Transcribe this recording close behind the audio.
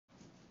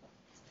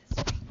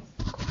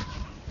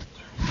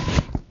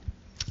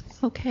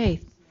Okay,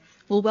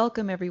 well,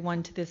 welcome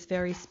everyone to this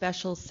very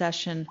special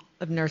session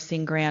of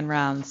Nursing Grand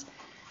Rounds.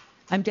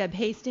 I'm Deb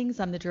Hastings.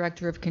 I'm the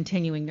Director of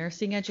Continuing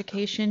Nursing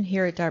Education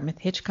here at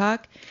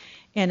Dartmouth-Hitchcock.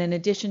 And in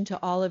addition to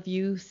all of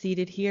you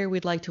seated here,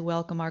 we'd like to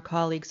welcome our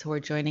colleagues who are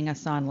joining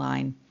us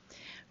online.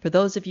 For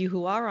those of you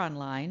who are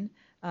online,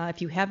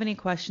 if you have any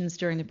questions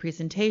during the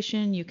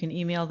presentation, you can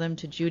email them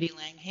to Judy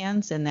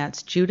Langhans, and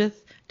that's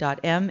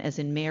judith.m as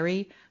in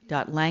Mary,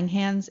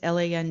 .langhans,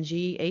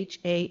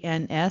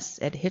 Langhans,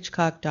 at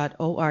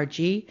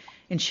hitchcock.org,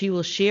 and she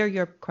will share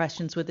your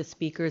questions with the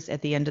speakers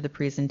at the end of the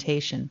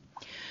presentation.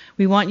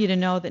 We want you to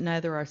know that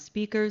neither our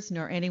speakers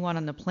nor anyone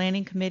on the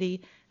planning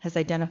committee has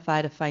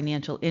identified a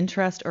financial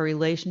interest or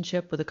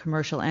relationship with a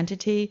commercial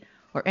entity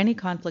or any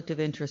conflict of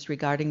interest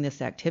regarding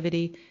this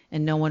activity,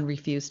 and no one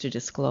refused to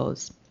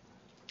disclose.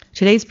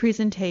 Today's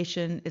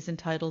presentation is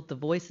entitled The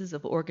Voices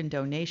of Organ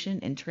Donation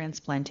and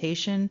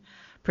Transplantation,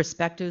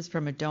 Perspectives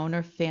from a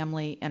Donor,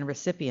 Family, and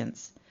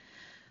Recipients.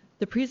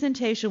 The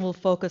presentation will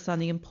focus on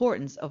the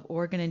importance of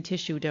organ and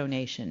tissue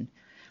donation.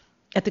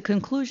 At the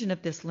conclusion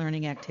of this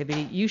learning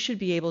activity, you should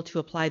be able to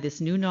apply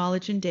this new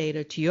knowledge and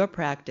data to your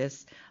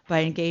practice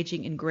by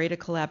engaging in greater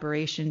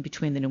collaboration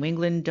between the New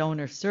England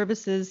Donor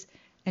Services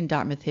and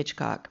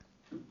Dartmouth-Hitchcock.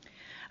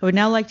 I would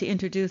now like to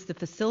introduce the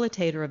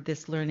facilitator of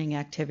this learning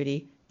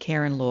activity,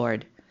 Karen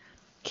Lord.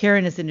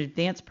 Karen is an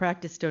advanced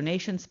practice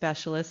donation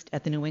specialist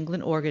at the New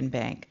England Organ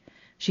Bank.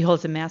 She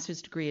holds a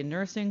master's degree in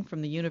nursing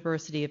from the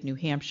University of New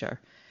Hampshire.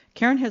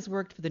 Karen has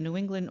worked for the New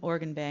England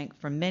Organ Bank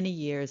for many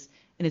years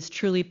and is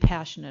truly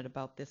passionate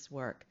about this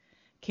work.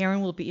 Karen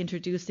will be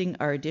introducing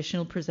our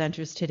additional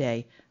presenters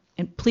today,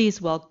 and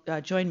please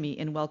join me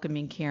in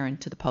welcoming Karen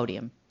to the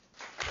podium.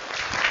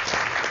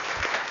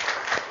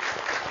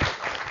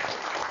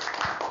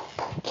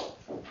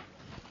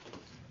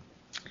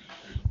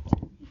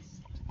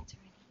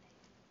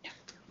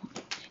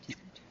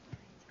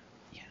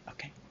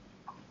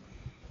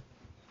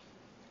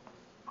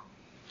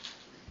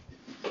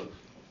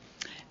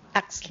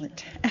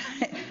 Excellent.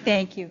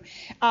 Thank you.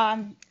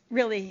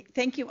 Really,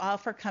 thank you all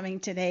for coming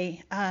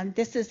today.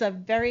 This is a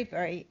very,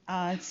 very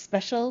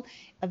special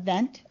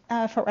event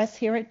for us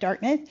here at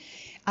Dartmouth.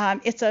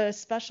 It's a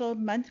special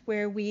month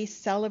where we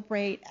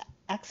celebrate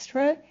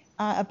extra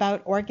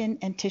about organ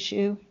and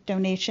tissue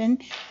donation.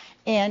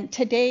 And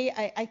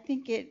today, I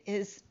think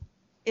it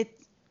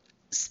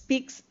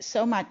speaks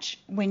so much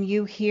when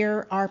you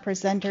hear our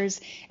presenters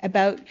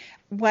about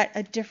what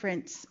a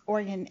difference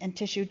organ and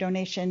tissue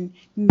donation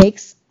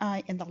makes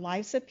in the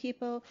lives of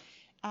people,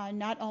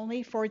 not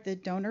only for the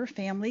donor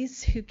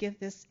families who give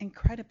this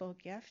incredible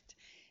gift,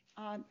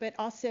 but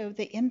also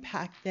the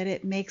impact that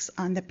it makes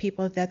on the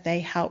people that they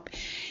help.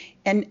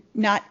 And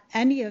not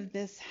any of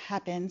this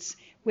happens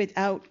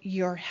without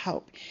your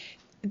help.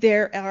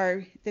 There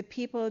are the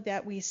people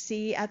that we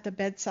see at the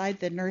bedside,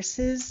 the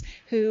nurses,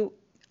 who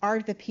are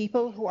the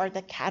people who are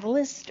the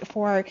catalyst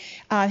for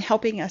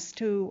helping us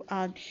to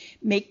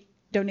make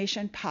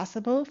donation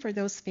possible for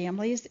those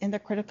families in the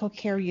critical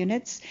care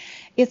units.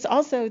 It's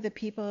also the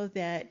people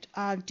that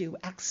do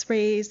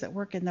x-rays, that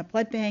work in the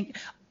blood bank,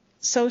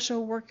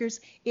 social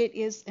workers. It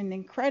is an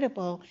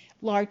incredible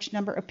large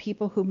number of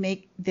people who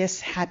make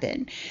this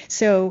happen.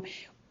 So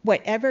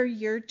whatever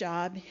your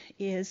job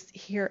is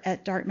here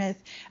at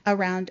Dartmouth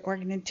around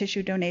organ and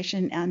tissue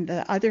donation and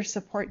the other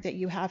support that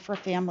you have for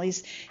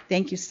families,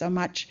 thank you so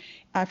much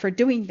for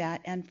doing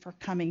that and for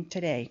coming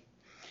today.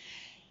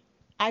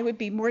 I would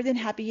be more than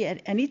happy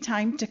at any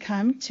time to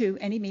come to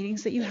any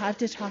meetings that you have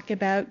to talk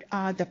about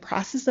the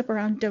process of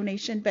around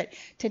donation, but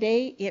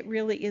today it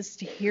really is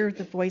to hear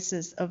the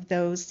voices of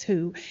those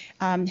who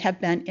have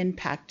been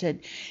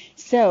impacted.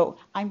 So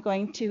I'm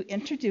going to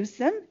introduce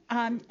them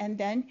and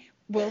then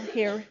we'll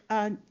hear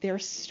their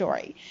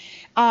story.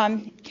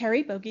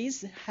 Carrie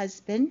Bogey's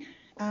husband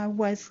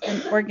was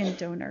an organ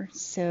donor,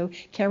 so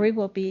Carrie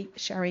will be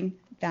sharing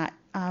that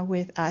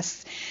with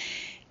us.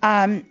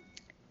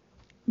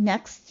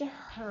 Next to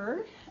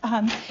her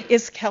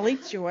is Kelly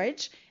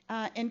George.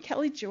 And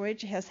Kelly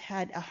George has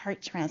had a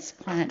heart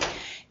transplant.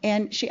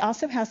 And she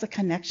also has a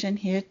connection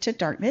here to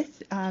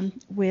Dartmouth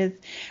with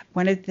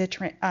one of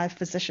the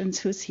physicians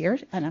who's here,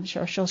 and I'm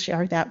sure she'll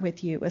share that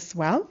with you as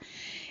well.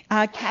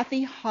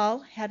 Kathy Hall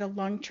had a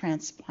lung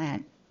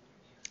transplant.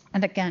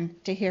 And again,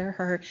 to hear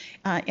her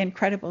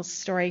incredible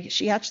story,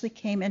 she actually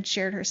came and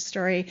shared her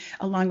story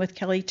along with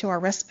Kelly to our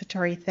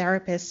respiratory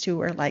therapists who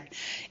were like,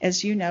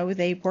 as you know,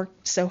 they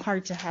worked so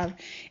hard to have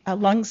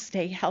lungs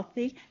stay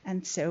healthy.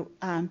 And so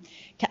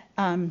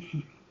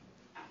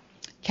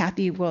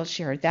Kathy will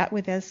share that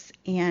with us.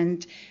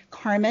 And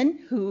Carmen,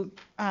 who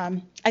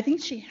I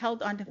think she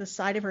held onto the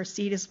side of her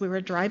seat as we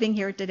were driving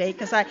here today,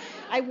 because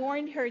I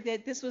warned her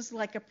that this was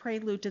like a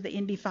prelude to the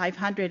Indy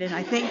 500. And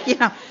I think,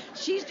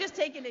 she's just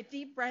taking a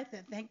deep breath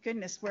and thank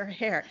goodness we're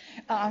here.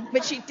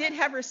 But she did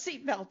have her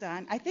seatbelt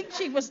on. I think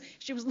she was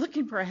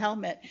looking for a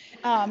helmet.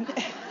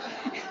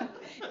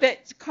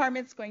 But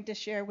Carmen's going to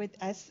share with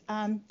us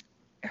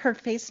her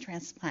face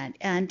transplant.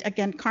 And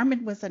again,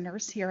 Carmen was a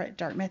nurse here at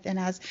Dartmouth and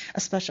has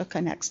a special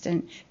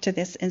connection to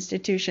this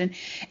institution.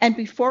 And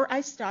before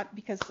I stop,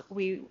 because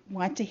we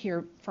want to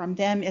hear from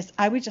them, is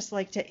I would just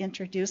like to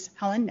introduce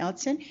Helen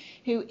Nelson,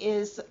 who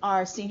is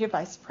our Senior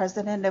Vice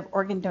President of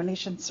Organ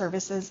Donation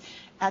Services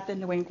at the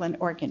New England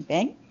Organ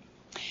Bank.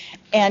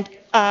 And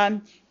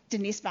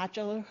Denise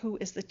Batchelor, who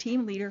is the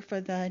team leader for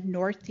the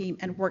North team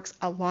and works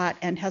a lot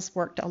and has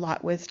worked a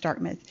lot with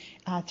Dartmouth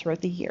throughout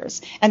the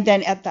years. And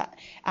then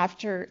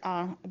after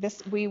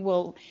this,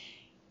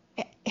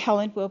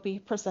 Helen will be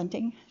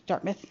presenting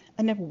Dartmouth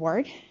an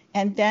award.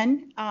 And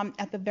then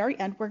at the very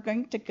end, we're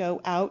going to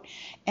go out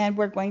and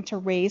we're going to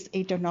raise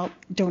a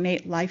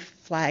Donate Life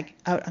flag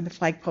out on the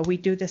flagpole. We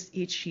do this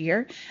each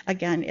year.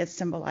 Again, it's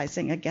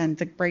symbolizing, again,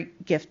 the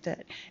great gift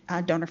that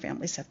donor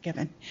families have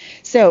given.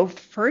 So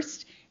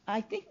first, I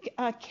think,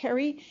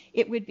 Carrie,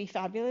 it would be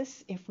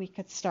fabulous if we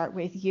could start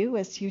with you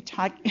as you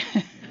talk.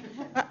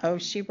 Uh-oh,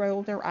 she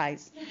rolled her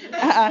eyes.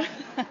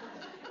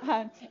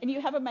 And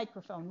you have a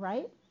microphone,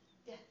 right?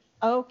 Yes.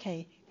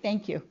 Okay,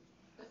 thank you.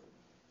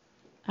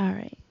 All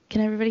right.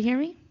 Can everybody hear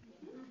me?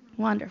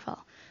 Wonderful.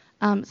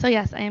 So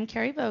yes, I am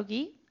Carrie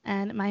Bogey,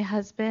 and my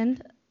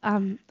husband,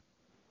 I'm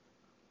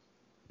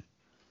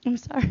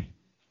sorry.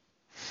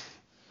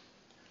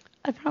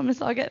 I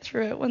promise I'll get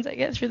through it once I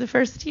get through the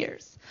first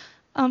tears.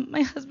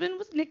 My husband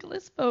was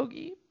Nicholas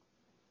Bogey,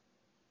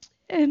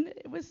 and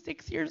it was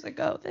 6 years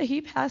ago that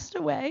he passed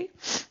away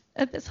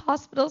at this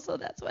hospital, so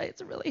that's why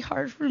it's really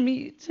hard for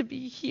me to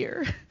be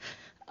here.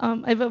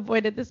 I've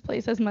avoided this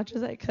place as much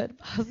as I could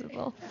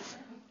possible.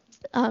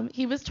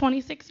 He was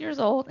 26 years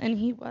old, and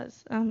he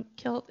was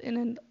killed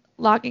in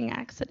a logging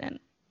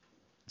accident.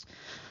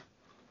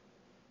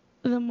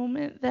 The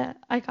moment that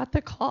I got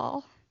the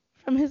call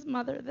from his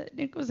mother that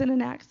Nick was in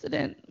an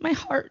accident, my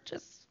heart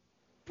just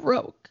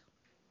broke.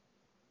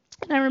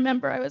 And I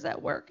remember I was at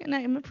work, and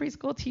I am a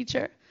preschool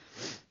teacher.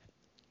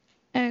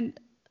 And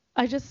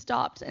I just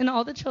stopped, and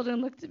all the children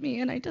looked at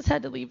me, and I just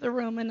had to leave the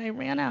room, and I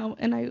ran out,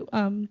 and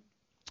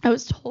I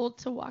was told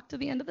to walk to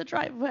the end of the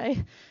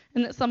driveway,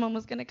 and that someone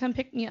was going to come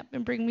pick me up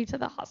and bring me to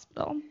the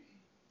hospital.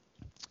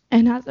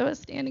 And as I was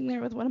standing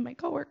there with one of my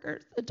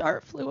coworkers, a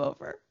dart flew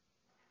over.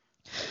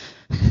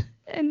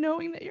 And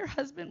knowing that your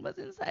husband was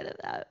inside of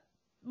that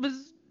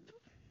was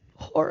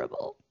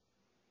horrible.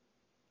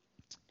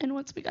 And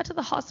once we got to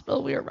the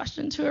hospital, we were rushed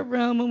into a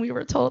room, and we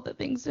were told that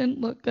things didn't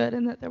look good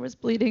and that there was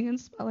bleeding and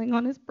swelling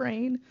on his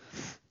brain,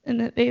 and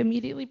that they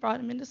immediately brought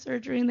him into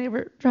surgery, and they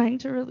were trying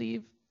to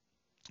relieve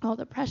all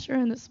the pressure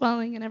and the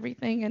swelling and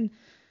everything. And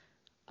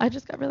I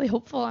just got really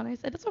hopeful, and I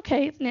said, it's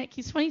okay, it's Nick,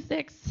 he's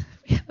 26,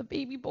 we have a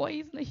baby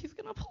boy, he's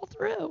going to pull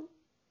through.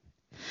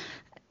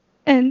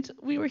 And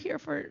we were here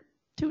for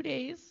 2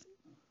 days,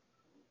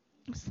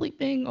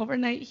 sleeping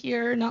overnight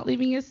here, not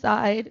leaving his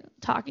side,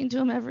 talking to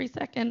him every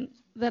second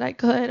that I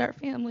could. Our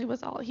family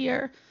was all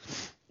here.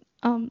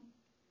 And,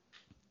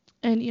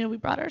 we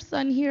brought our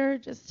son here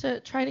just to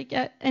try to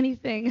get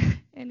anything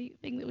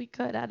that we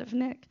could out of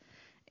Nick.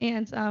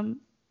 And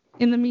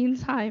in the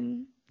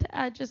meantime, to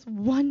add just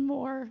one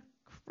more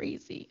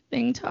crazy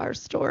thing to our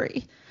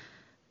story,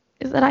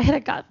 is that I had a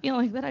gut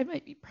feeling that I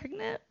might be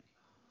pregnant.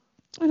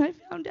 And I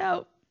found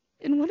out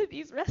in one of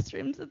these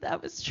restrooms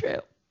that was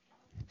true.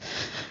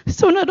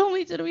 So not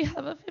only did we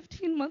have a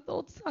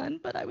 15-month-old son,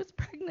 but I was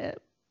pregnant.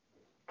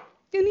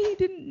 And he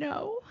didn't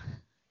know.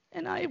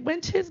 And I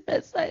went to his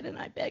bedside, and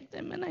I begged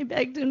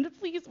him to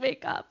please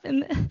wake up.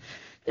 And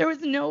there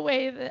was no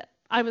way that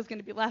I was going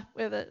to be left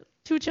with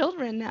 2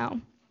 children now.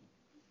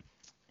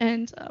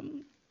 And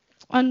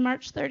on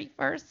March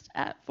 31st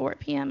at 4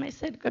 p.m., I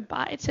said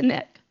goodbye to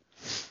Nick.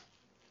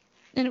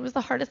 And it was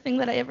the hardest thing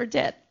that I ever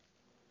did.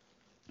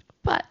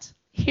 But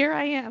here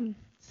I am,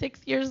 6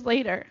 years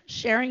later,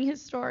 sharing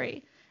his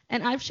story.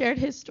 And I've shared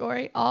his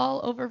story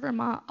all over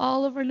Vermont,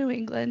 all over New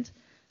England,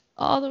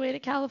 all the way to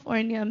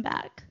California and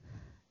back.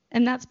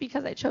 And that's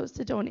because I chose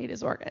to donate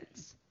his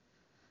organs.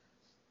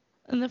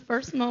 And the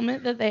first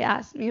moment that they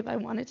asked me if I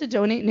wanted to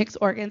donate Nick's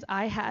organs,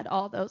 I had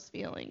all those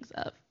feelings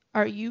of,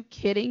 are you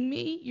kidding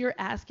me? You're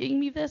asking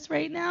me this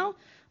right now?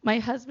 My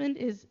husband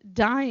is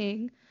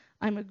dying.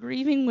 I'm a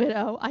grieving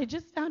widow. I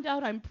just found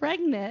out I'm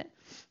pregnant.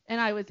 And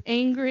I was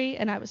angry,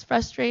 and I was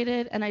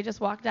frustrated, and I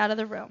just walked out of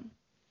the room.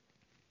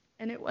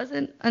 And it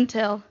wasn't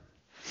until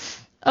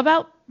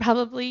about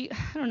probably,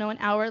 an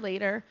hour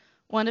later,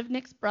 one of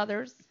Nick's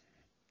brothers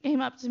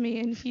came up to me,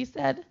 and he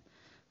said,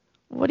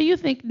 what do you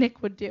think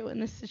Nick would do in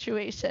this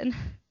situation?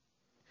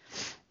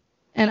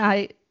 And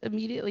I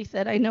immediately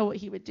said, I know what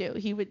he would do.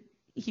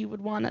 He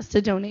would want us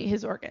to donate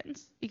his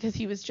organs because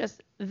he was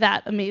just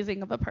that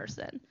amazing of a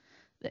person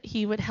that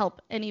he would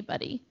help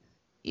anybody,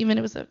 even if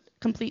it was a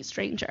complete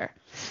stranger.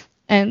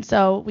 And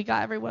so we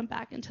got everyone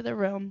back into the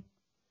room,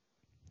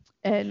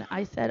 and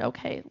I said,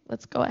 okay,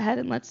 let's go ahead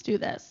and let's do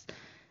this.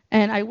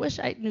 And I wish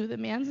I knew the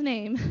man's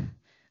name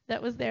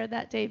that was there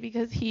that day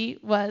because he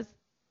was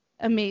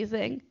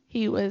amazing.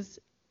 He was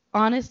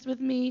honest with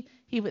me.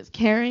 He was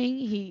caring.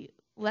 He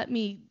let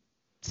me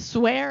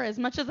swear as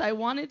much as I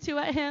wanted to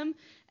at him.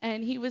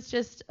 And he was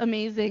just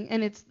amazing.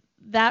 And it's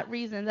that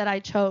reason that I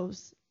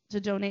chose to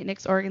donate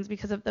Nick's organs,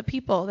 because of the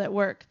people that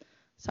work.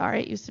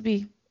 Sorry, it used to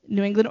be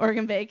New England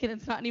Organ Bank, and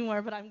it's not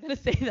anymore, but I'm going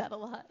to say that a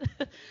lot.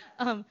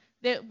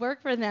 That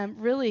work for them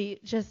really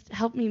just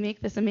helped me make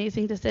this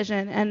amazing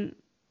decision. And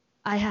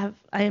I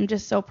am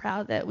just so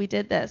proud that we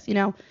did this. You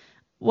know,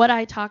 what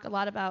I talk a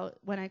lot about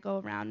when I go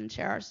around and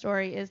share our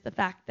story is the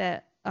fact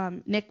that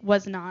Nick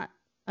was not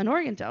an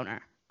organ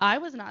donor. I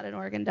was not an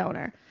organ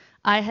donor.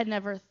 I had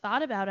never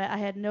thought about it. I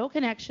had no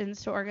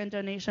connections to organ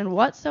donation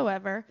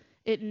whatsoever.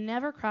 It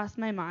never crossed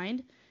my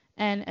mind,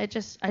 and I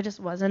just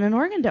wasn't an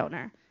organ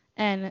donor.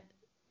 And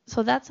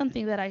so that's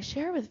something that I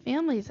share with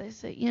families. I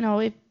say, you know,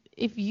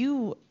 if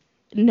you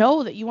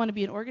know that you want to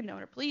be an organ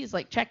donor, please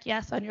check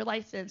yes on your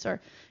license, or,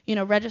 you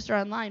know, register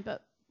online.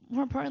 But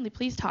more importantly,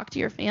 please talk to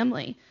your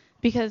family,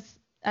 because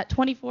at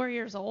 24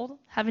 years old,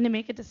 having to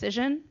make a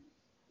decision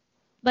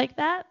like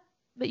that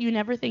you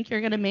never think you're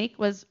going to make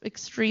was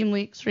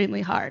extremely,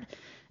 extremely hard.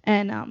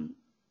 And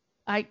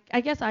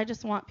I guess I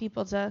just want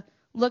people to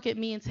look at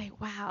me and say,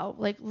 wow,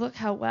 look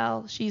how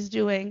well she's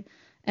doing,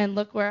 and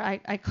look where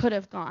I could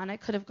have gone. I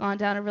could have gone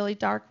down a really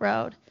dark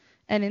road,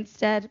 and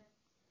instead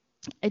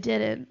I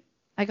didn't.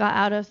 I got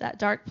out of that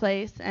dark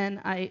place, and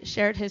I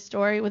shared his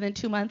story. Within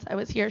 2 months, I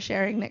was here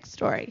sharing Nick's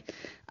story.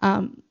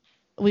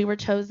 We were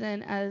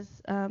chosen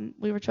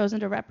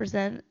to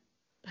represent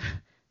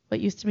what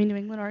used to be New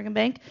England Organ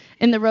Bank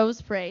in the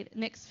Rose Parade.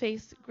 Nick's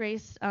face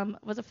graced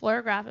was a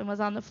fluorograph and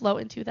was on the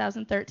float in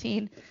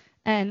 2013,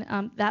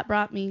 and that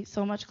brought me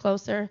so much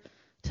closer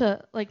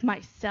to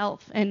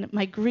myself and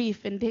my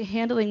grief, and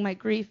handling my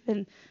grief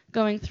and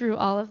going through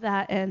all of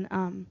that.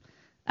 And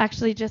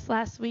actually, just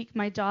last week,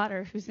 my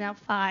daughter, who's now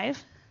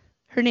 5,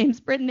 her name's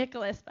Bryn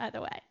Nicholas, by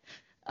the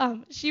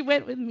way, she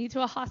went with me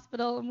to a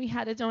hospital, and we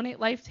had a donate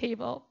life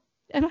table.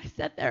 And I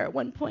sat there at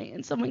one point,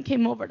 and someone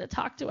came over to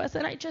talk to us,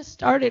 and I just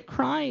started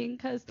crying,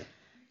 because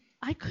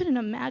I couldn't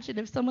imagine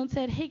if someone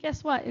said, hey,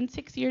 guess what? In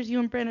 6 years, you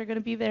and Bryn are going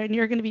to be there, and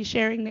you're going to be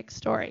sharing Nick's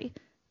story.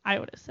 I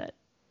would have said,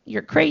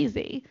 you're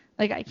crazy.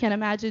 I can't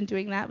imagine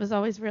doing that. I was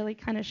always really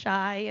kind of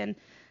shy and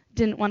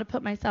didn't want to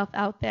put myself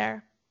out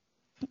there.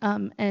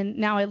 And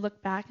now I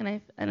look back,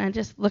 and I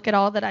just look at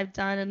all that I've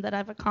done and that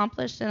I've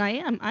accomplished, and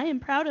I am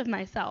proud of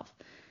myself.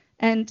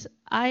 And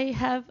I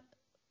have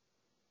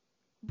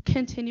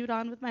continued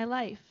on with my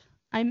life.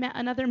 I met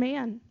another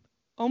man.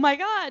 Oh my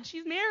God,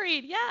 she's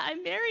married. Yeah,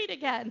 I'm married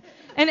again.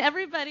 And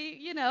everybody,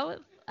 you know,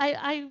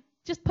 I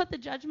just put the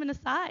judgment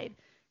aside,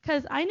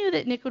 because I knew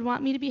that Nick would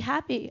want me to be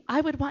happy.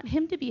 I would want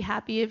him to be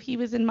happy if he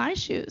was in my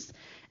shoes.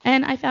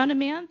 And I found a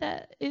man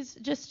that is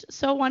just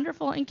so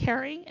wonderful and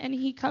caring, and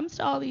he comes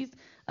to all these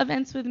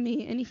events with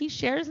me, and he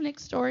shares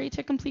Nick's story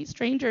to complete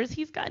strangers.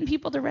 He's gotten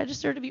people to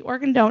register to be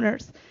organ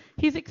donors.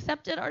 He's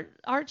accepted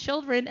our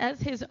children as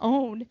his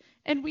own,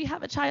 and we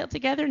have a child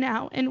together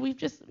now, and we've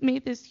just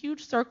made this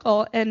huge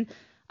circle. And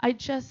I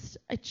just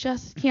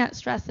can't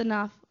stress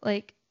enough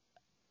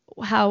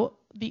how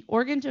the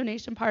organ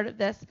donation part of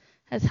this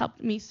has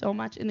helped me so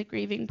much in the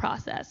grieving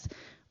process.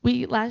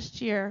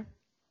 Last year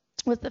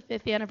was the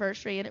 5th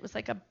anniversary, and it was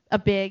a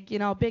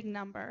big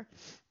number.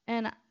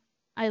 And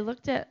I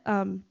looked at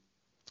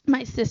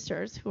my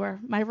sisters, who are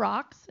my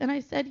rocks, and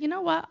I said, you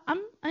know what?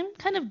 I'm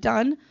kind of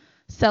done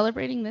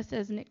celebrating this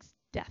as Nick's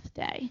death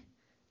day.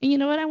 And you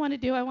know what I want to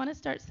do? I want to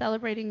start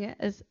celebrating it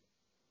as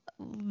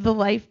the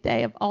life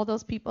day of all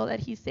those people that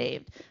he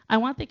saved. I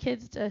want the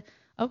kids to,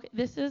 okay,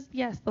 this is,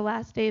 yes, the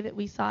last day that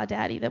we saw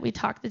Daddy, that we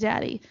talked to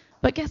Daddy.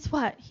 But guess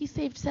what? He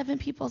saved 7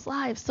 people's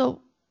lives.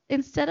 So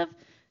instead of,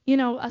 you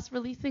know, us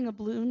releasing a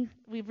balloon,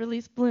 we've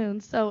released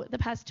balloons. So the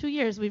past 2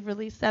 years, we've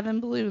released 7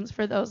 balloons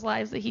for those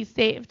lives that he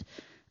saved.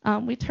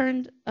 We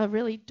turned a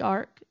really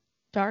dark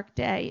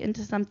day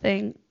into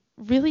something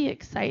really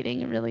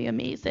exciting and really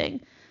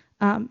amazing.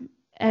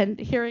 And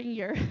hearing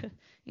your,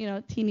 you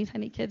know, teeny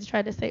tiny kids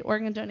try to say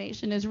organ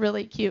donation is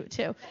really cute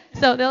too.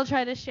 So they'll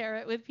try to share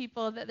it with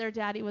people that their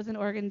daddy was an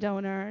organ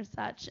donor or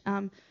such.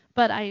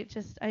 But I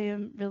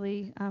am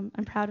really,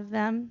 I'm proud of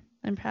them.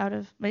 I'm proud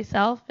of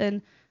myself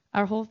and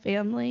our whole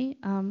family.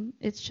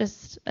 It's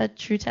just a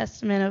true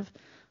testament of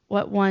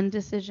what one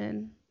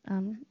decision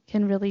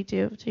can really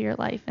do to your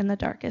life in the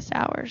darkest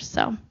hours.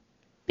 So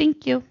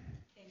thank you.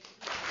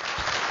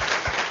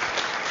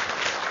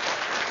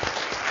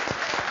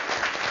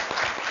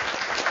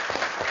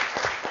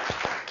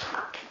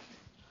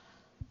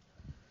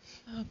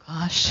 Oh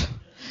gosh,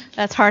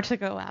 that's hard to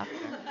go after.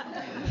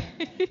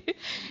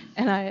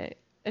 And I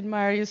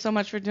admire you so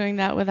much for doing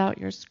that without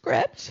your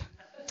script.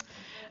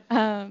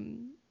 Heart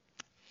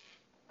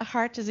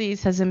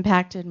disease has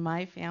impacted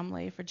my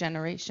family for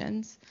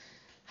generations.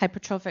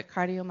 Hypertrophic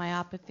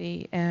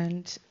cardiomyopathy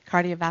and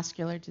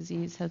cardiovascular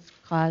disease has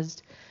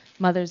caused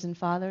mothers and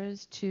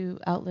fathers to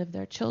outlive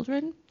their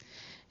children,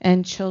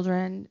 and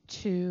children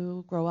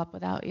to grow up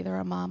without either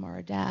a mom or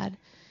a dad.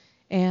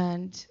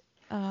 And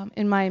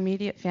in my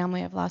immediate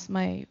family, I've lost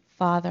my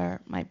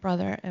father, my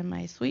brother, and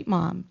my sweet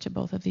mom to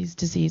both of these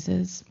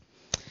diseases.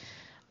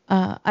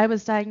 I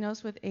was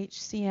diagnosed with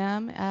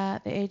HCM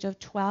at the age of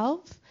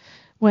 12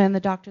 when the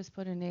doctors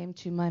put a name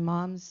to my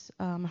mom's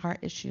heart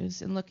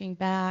issues. And looking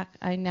back,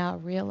 I now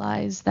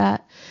realize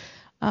that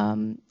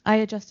I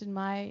adjusted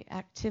my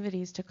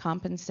activities to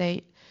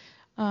compensate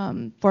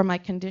for my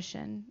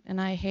condition.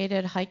 And I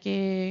hated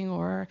hiking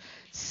or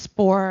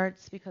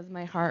sports because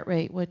my heart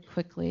rate would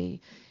quickly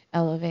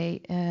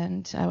elevate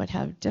and I would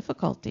have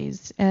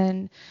difficulties.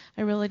 And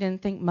I really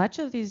didn't think much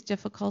of these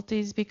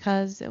difficulties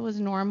because it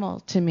was normal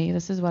to me.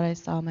 This is what I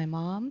saw my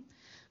mom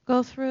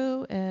go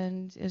through,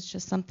 and it's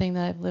just something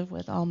that I've lived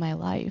with all my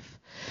life.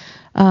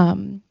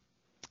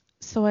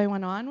 So I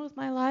went on with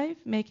my life,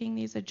 making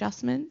these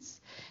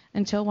adjustments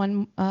until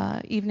one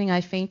evening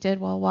I fainted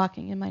while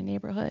walking in my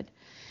neighborhood.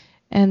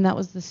 And that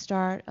was the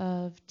start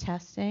of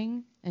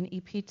testing, an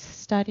EP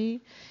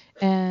study,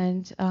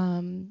 and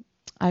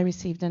I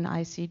received an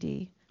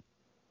ICD.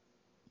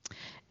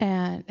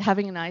 And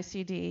having an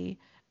ICD,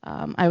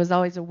 I was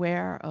always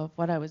aware of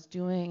what I was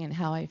doing and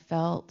how I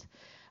felt,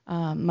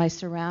 my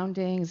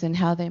surroundings and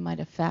how they might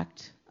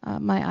affect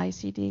my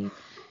ICD.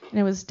 And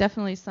it was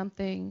definitely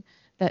something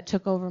that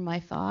took over my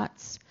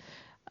thoughts.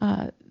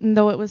 And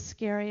though it was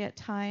scary at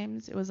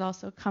times, it was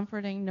also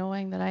comforting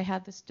knowing that I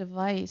had this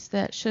device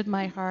that should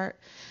my heart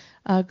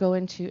go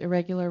into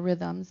irregular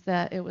rhythms,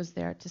 that it was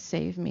there to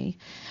save me.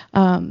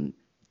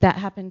 That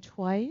happened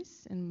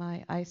twice, and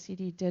my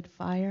ICD did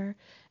fire,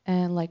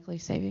 and likely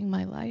saving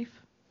my life.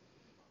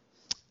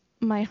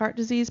 My heart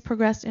disease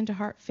progressed into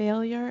heart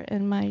failure,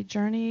 and my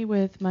journey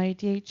with my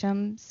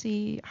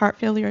DHMC heart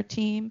failure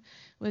team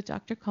with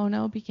Dr.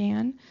 Kono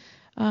began.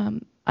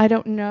 I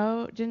didn't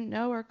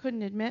know or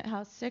couldn't admit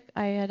how sick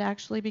I had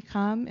actually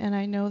become, and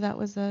I know that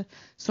was a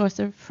source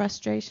of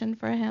frustration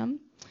for him.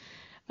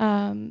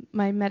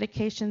 My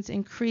medications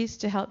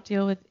increased to help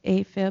deal with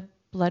AFib,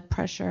 blood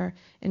pressure,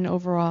 and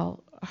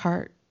overall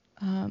heart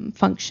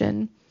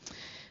function.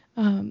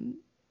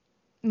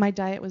 My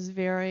diet was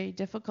very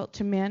difficult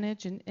to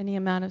manage, and any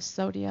amount of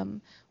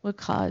sodium would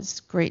cause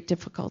great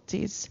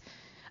difficulties.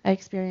 I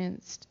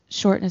experienced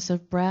shortness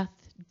of breath,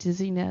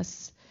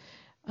 dizziness,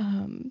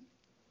 and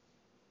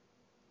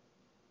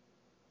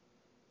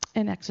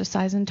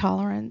exercise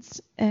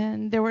intolerance.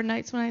 And there were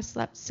nights when I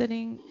slept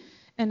sitting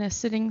in a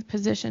sitting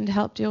position to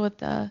help deal with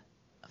the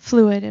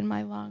fluid in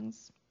my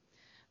lungs.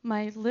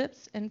 My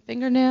lips and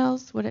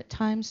fingernails would at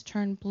times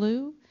turn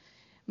blue.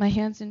 My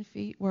hands and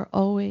feet were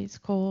always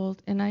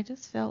cold, and I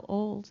just felt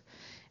old.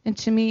 And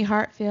to me,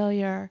 heart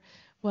failure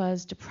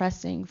was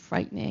depressing,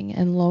 frightening,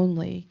 and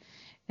lonely.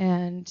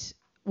 And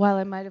while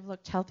I might have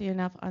looked healthy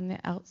enough on the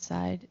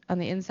outside, on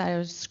the inside I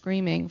was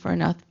screaming for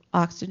enough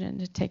oxygen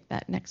to take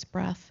that next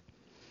breath.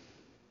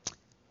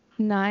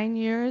 9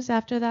 years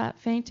after that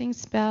fainting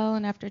spell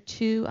and after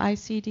 2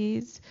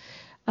 ICDs,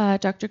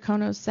 Dr.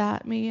 Kono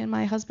sat me and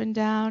my husband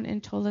down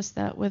and told us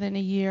that within a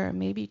year,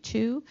 maybe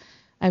 2,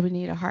 I would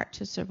need a heart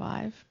to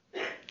survive.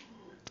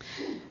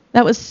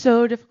 That was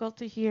so difficult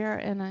to hear,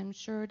 and I'm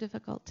sure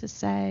difficult to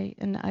say,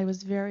 and I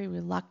was very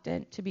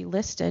reluctant to be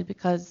listed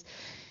because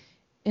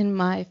in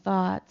my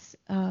thoughts,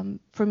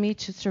 for me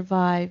to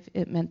survive,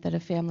 it meant that a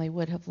family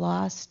would have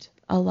lost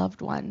a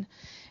loved one.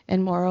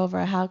 And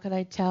moreover, how could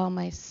I tell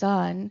my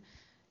son,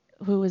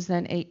 who was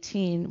then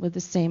 18, with the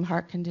same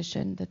heart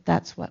condition, that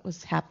that's what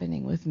was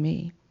happening with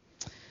me?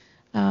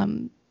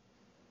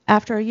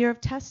 After a year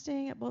of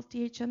testing at both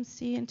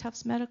DHMC and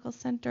Tufts Medical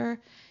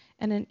Center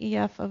and an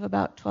EF of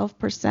about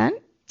 12%,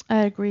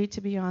 I agreed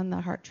to be on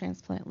the heart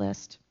transplant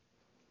list.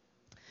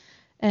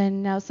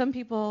 And now some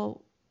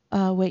people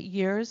wait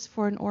years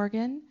for an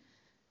organ,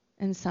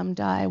 and some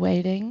die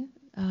waiting.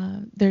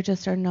 There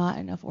just are not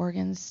enough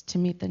organs to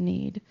meet the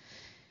need.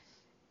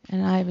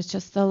 And I was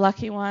just the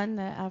lucky one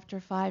that after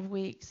 5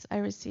 weeks, I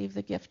received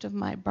the gift of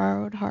my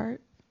borrowed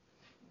heart.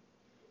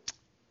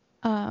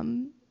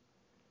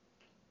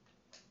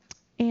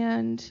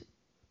 And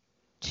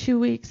 2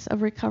 weeks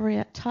of recovery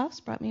at Tufts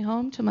brought me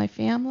home to my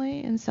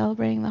family and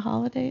celebrating the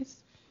holidays.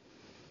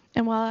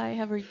 And while I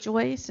have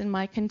rejoiced in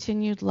my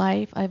continued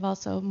life, I've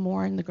also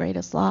mourned the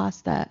greatest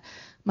loss that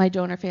my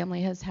donor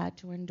family has had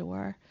to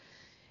endure.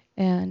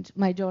 And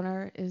my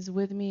donor is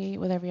with me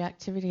with every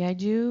activity I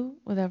do,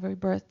 with every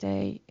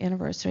birthday,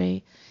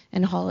 anniversary,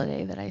 and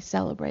holiday that I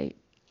celebrate.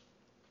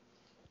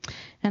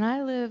 And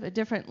I live a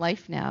different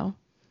life now.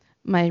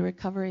 My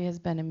recovery has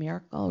been a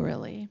miracle,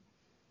 really.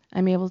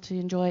 I'm able to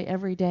enjoy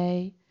every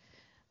day.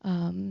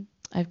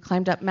 I've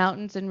climbed up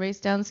mountains and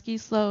raced down ski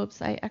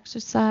slopes. I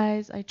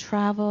exercise, I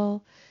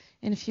travel.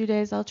 In a few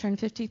days, I'll turn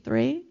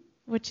 53,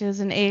 which is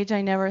an age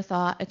I never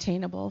thought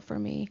attainable for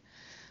me.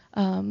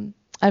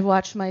 I've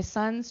watched my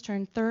sons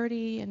turn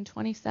 30 and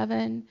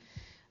 27,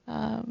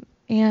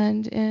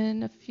 and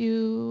in a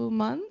few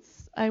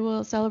months, I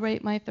will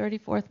celebrate my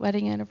 34th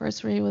wedding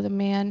anniversary with a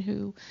man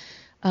who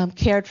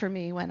cared for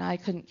me when I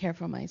couldn't care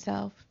for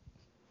myself.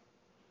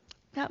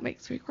 That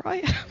makes me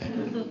cry.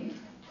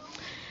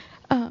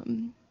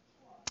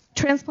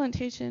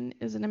 Transplantation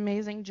is an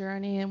amazing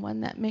journey and one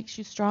that makes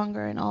you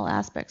stronger in all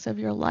aspects of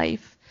your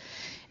life.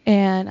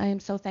 And I am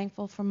so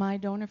thankful for my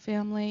donor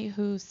family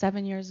who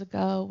 7 years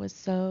ago was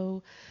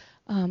so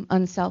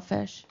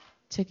unselfish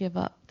to give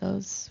up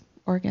those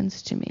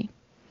organs to me.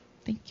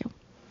 Thank you.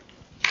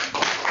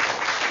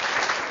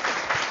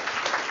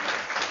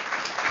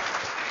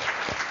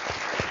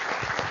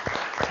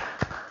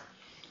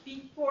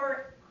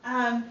 Before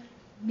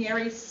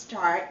Mary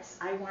starts,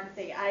 I want to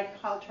say I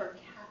called her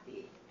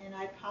Kathy, and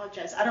I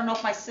apologize. I don't know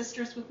if my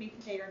sister's with me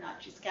today or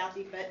not. She's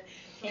Kathy, but it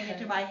came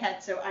into my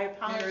head, so I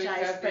apologize. Mary,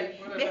 Kathy, but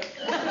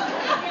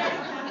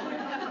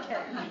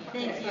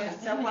Thank you.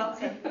 So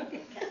welcome.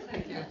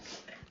 Thank you.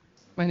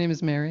 My name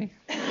is Mary.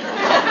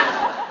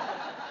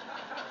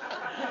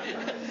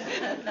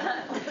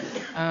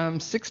 I'm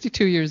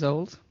 62 years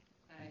old.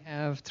 I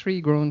have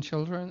 3 grown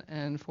children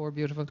and 4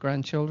 beautiful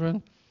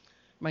grandchildren.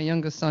 My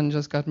youngest son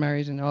just got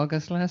married in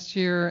August last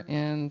year,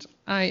 and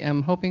I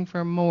am hoping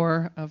for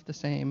more of the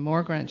same.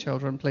 More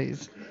grandchildren,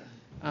 please.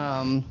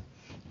 I'm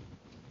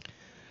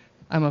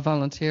a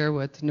volunteer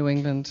with New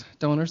England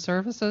Donor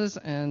Services,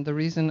 and the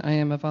reason I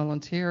am a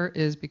volunteer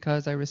is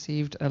because I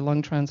received a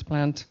lung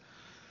transplant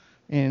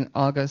in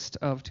August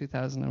of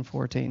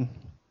 2014.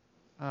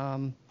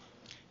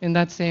 In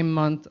that same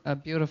month, a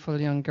beautiful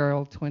young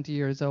girl, 20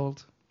 years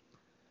old,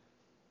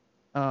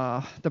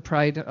 the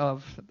pride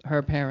of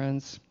her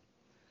parents,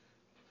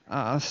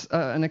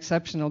 an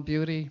exceptional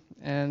beauty,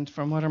 and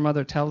from what her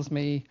mother tells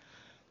me,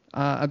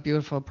 a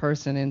beautiful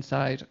person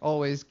inside,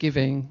 always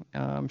giving.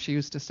 She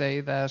used to say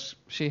that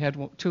she had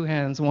 2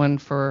 hands, one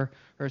for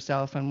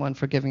herself and one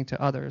for giving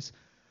to others.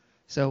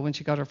 So when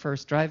she got her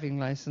first driving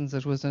license,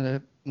 it was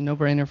a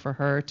no-brainer for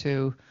her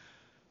to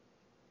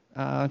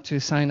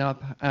sign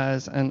up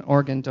as an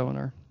organ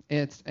donor.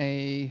 It's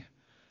a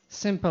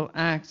simple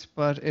act,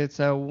 but it's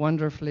a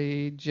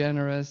wonderfully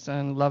generous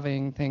and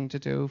loving thing to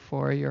do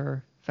for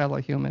your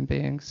fellow human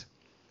beings.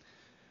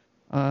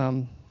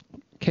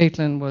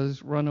 Caitlin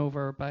was run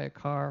over by a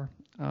car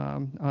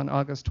on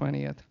August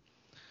 20th.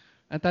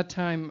 At that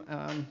time,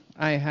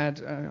 I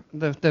had,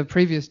 the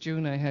previous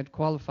June, I had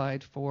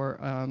qualified for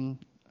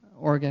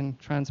organ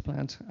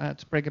transplant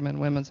at Brigham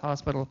and Women's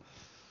Hospital.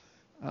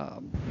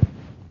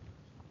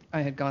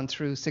 I had gone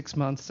through 6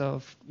 months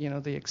of,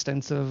 the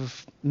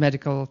extensive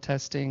medical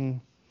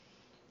testing,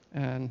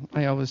 and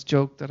I always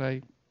joke that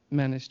I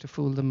managed to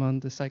fool them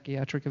on the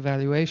psychiatric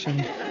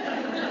evaluation.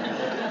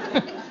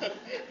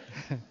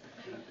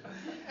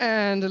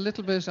 And a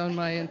little bit on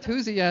my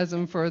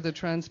enthusiasm for the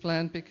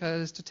transplant,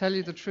 because to tell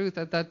you the truth,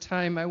 at that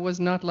time I was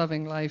not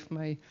loving life.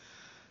 My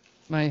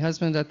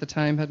husband at the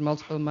time had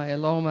multiple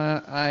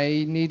myeloma.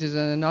 I needed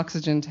an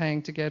oxygen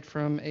tank to get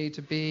from A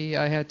to B.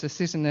 I had to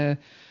sit in a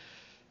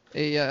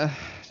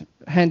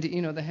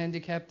handy, the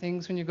handicap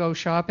things when you go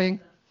shopping.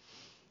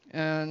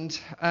 And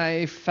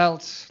I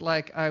felt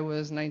like I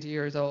was 90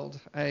 years old.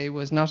 I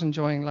was not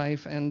enjoying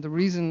life. And the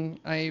reason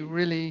I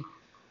really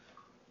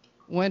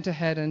went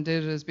ahead and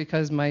did it is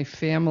because my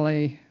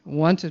family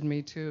wanted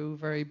me to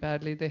very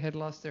badly. They had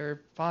lost their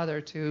father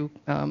to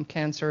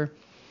cancer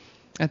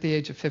at the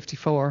age of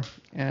 54.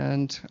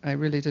 And I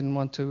really didn't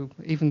want to,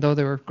 even though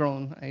they were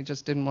grown, I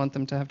just didn't want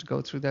them to have to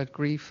go through that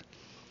grief.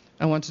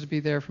 I wanted to be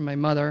there for my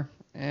mother.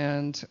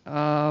 And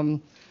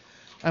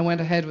I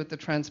went ahead with the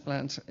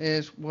transplant.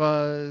 It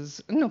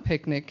was no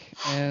picnic,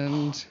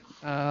 and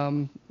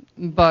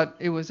but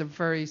it was a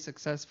very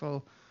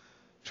successful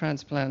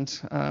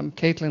transplant.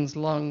 Caitlin's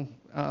lung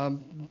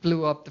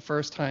blew up the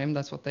first time.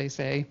 That's what they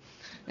say.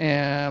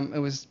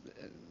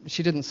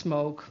 She didn't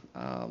smoke,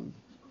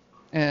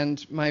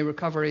 and my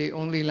recovery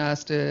only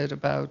lasted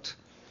about.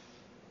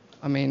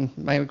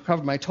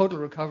 My total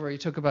recovery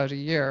took about a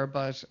year,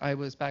 but I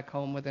was back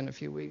home within a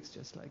few weeks,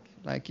 just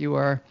like you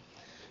are.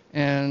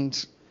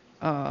 And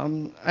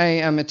I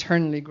am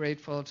eternally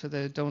grateful to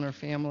the donor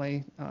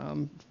family,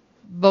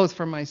 both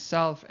for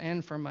myself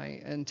and for my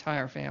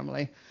entire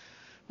family.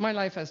 My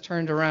life has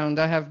turned around.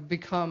 I have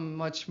become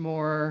much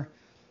more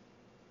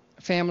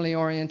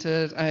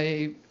family-oriented.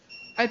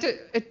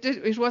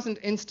 It wasn't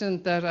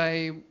instant that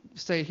I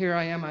say, here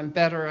I am, I'm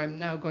better, I'm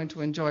now going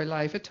to enjoy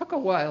life. It took a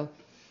while.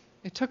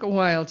 It took a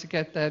while to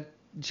get that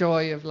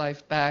joy of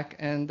life back,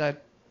 and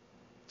that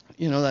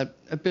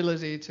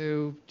ability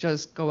to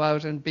just go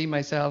out and be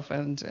myself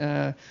and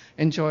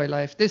enjoy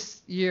life.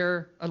 This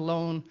year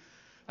alone,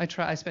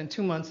 I spent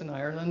 2 months in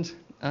Ireland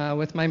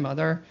with my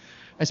mother.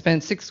 I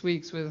spent 6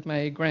 weeks with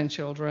my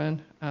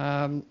grandchildren.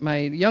 My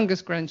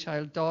youngest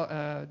grandchild,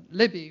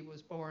 Libby,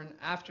 was born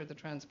after the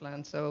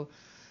transplant, so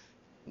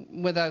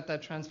without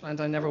that transplant,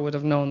 I never would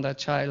have known that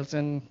child.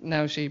 And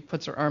now she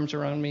puts her arms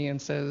around me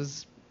and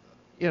says,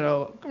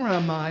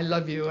 Grandma, I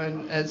love you,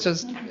 and it's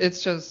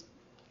just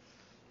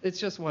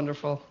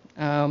wonderful.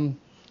 I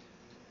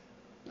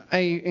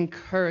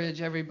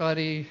encourage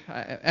everybody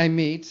I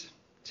meet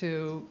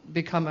to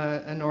become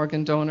an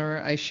organ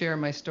donor. I share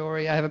my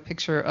story. I have a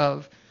picture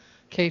of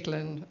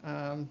Caitlin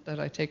that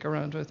I take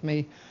around with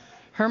me.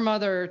 Her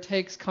mother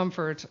takes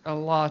comfort a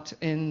lot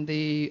in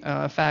the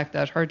fact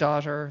that her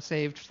daughter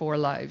saved 4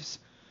 lives.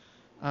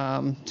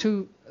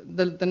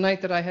 The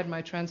night that I had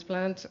my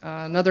transplant,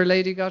 another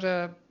lady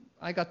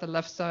I got the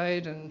left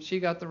side and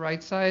she got the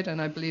right side,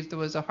 and I believe there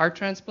was a heart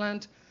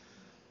transplant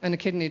and a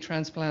kidney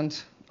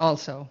transplant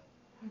also.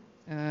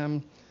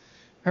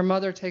 her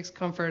mother takes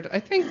comfort. I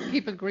think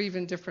people grieve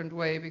in different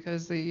way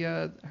because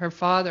her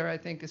father, I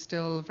think, is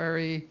still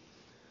very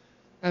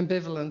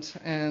ambivalent,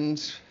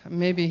 and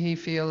maybe he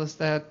feels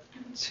that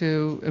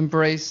to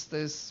embrace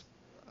this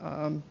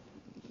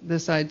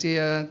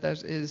idea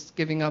that is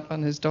giving up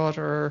on his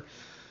daughter, or,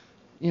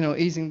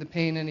 easing the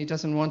pain, and he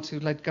doesn't want to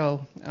let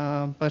go.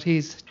 But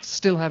he's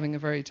still having a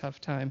very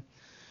tough time.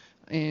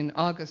 In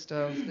August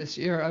of this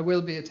year, I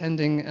will be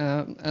attending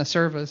a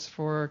service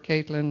for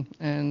Caitlin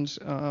and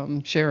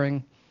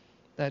sharing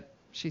that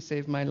she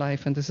saved my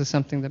life, and this is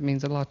something that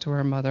means a lot to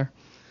her mother.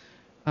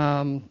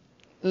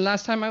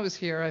 Last time I was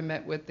here, I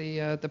met with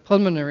the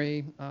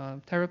pulmonary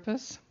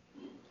therapist.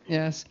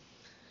 Yes.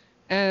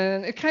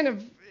 And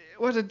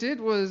what it did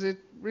was it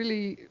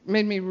really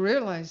made me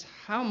realize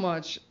how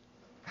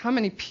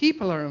many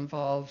people are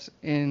involved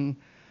in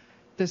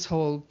this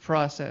whole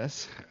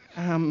process.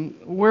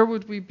 Where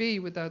would we be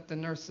without the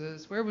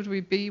nurses? Where would we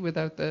be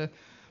without the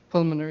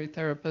pulmonary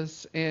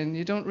therapists? And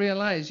you don't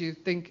realize, you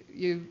think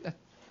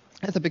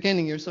at the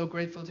beginning, you're so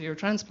grateful to your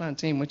transplant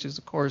team, which is,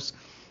 of course,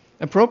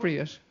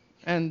 appropriate,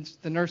 and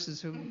the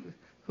nurses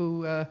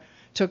who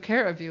took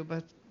care of you,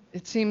 but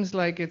it seems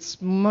like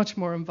it's much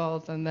more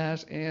involved than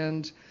that.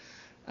 And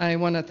I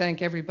want to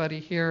thank everybody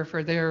here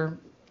for their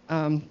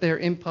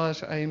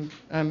input. I'm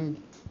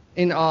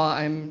in awe.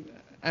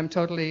 I'm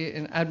totally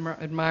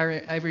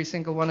admire every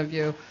single one of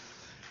you,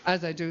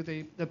 as I do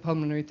the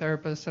pulmonary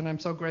therapist, and I'm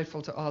so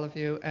grateful to all of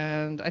you.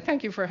 And I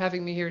thank you for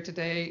having me here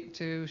today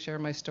to share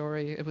my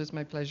story. It was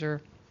my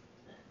pleasure.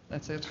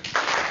 That's it.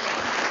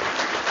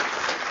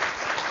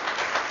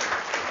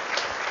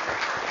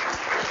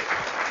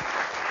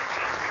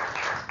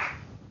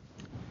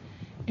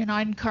 And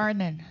I'm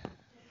Carmen.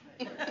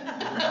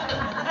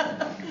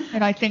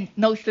 And I think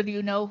most of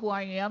you know who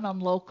I am. I'm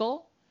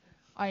local.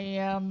 I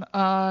am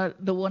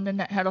the woman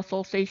that had a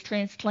full face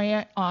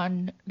transplant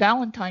on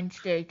Valentine's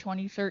Day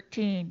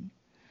 2013.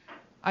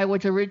 I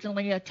was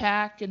originally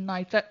attacked in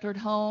my Thetford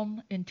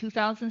home in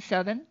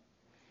 2007,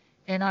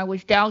 and I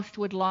was doused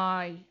with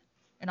lye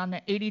and on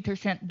the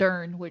 80%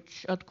 Dern,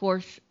 which of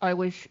course I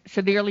was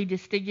severely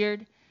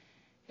disfigured,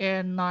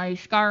 and my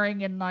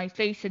scarring in my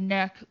face and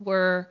neck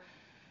were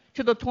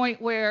to the point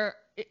where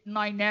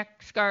my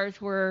neck scars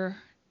were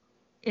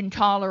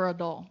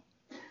intolerable.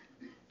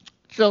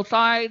 So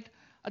 4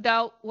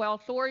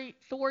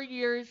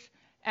 years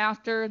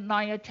after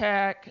my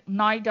attack,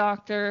 my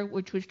doctor,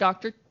 which was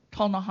Dr.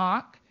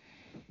 Tomahawk,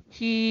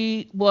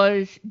 he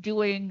was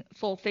doing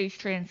full face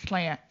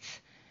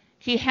transplants.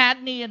 He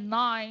had me in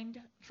mind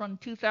from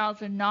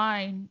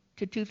 2009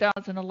 to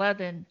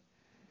 2011,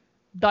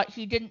 but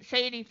he didn't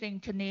say anything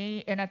to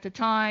me. And at the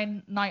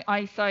time, my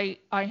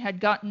eyesight,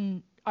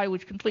 I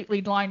was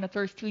completely blind the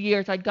first 2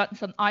 years. I'd gotten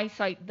some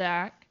eyesight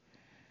back,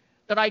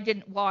 but I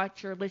didn't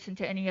watch or listen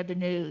to any of the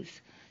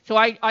news. So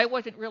I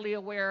wasn't really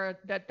aware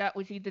that that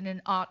was even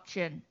an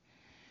option.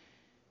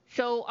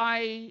 So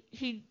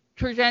he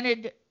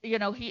presented,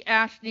 he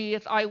asked me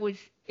if I was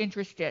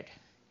interested.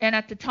 And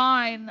at the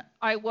time,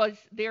 I was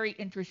very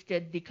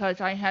interested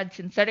because I had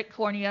synthetic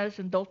corneas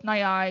in both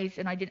my eyes,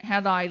 and I didn't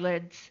have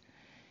eyelids.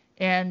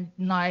 And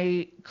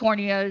my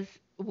corneas,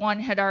 one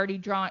had already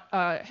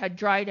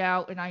dried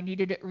out, and I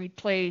needed it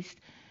replaced.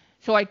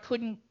 So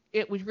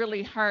it was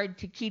really hard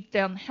to keep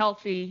them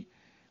healthy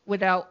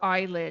without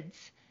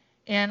eyelids.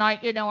 And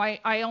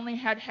I only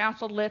had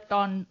half a lid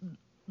on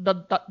the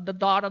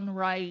dot on the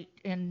right,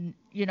 and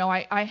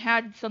I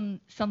had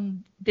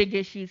some big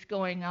issues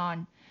going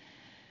on.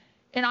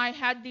 And I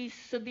had these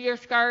severe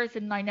scars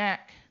in my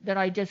neck that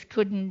I just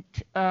couldn't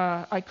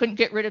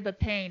get rid of the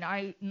pain.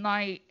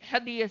 My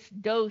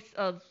heaviest dose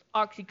of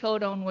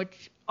oxycodone,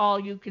 which all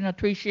you can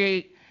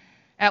appreciate,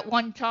 at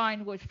one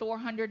time was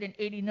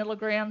 480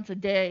 milligrams a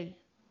day,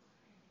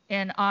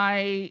 and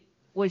I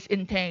was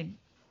in pain.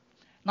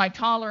 My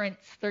tolerance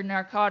for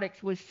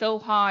narcotics was so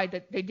high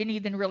that they didn't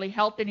even really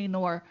help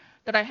anymore,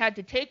 that I had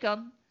to take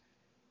them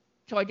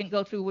so I didn't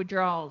go through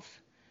withdrawals.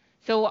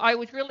 So I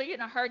was really in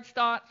a hard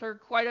spot for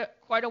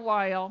quite a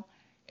while,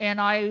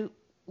 and I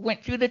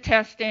went through the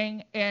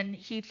testing, and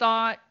he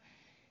thought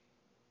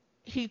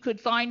he could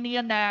find me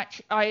a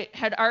match. I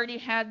had already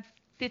had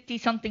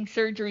 50-something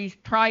surgeries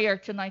prior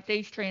to my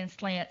face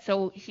transplant,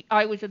 so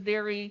I was a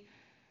very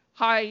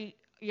high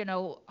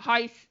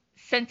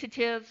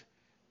sensitive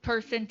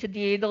person to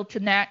be able to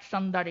match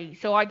somebody.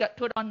 So I got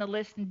put on the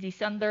list in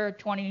December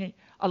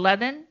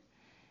 2011,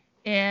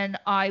 and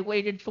I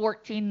waited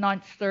 14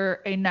 months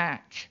for a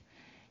match.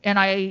 And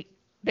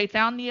they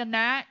found me a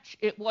match.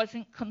 It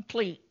wasn't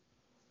complete.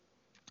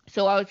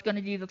 So I was going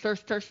to be the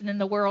first person in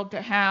the world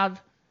to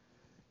have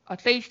a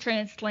face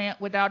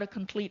transplant without a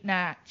complete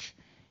match.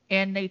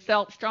 And they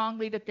felt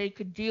strongly that they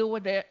could deal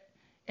with it,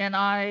 and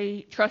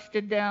I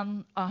trusted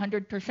them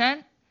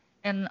 100%.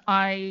 And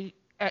I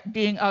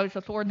was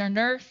a foreigner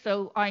nurse,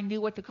 so I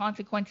knew what the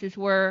consequences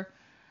were,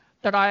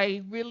 that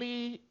I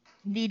really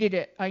needed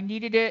it. I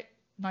needed it.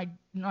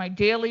 My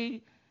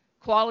daily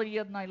quality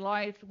of my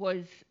life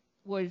was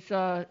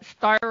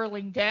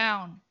spiraling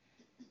down.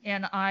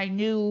 and I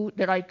knew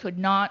that I could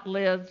not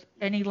live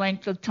any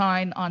length of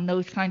time on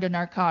those kind of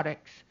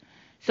narcotics.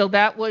 So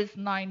that was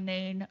my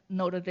main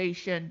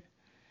motivation.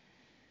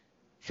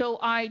 So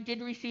I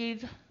did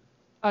receive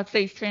a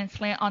face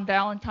transplant on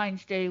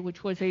Valentine's Day,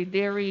 which was a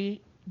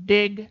very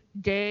big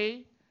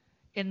day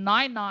in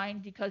my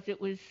mind because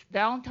it was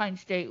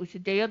Valentine's Day. It was the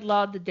day of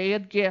love, the day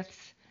of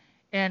gifts.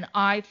 And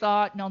I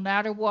thought, no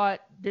matter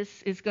what,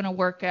 this is going to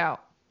work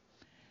out.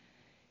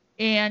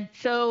 And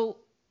so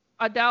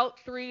about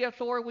 3 or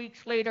 4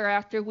 weeks later,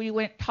 after we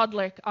went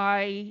public,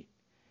 I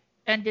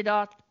ended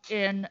up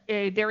in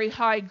a very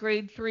high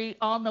grade 3,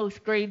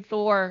 almost grade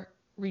 4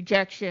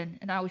 rejection.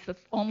 And I was the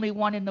only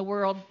one in the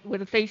world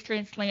with a face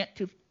transplant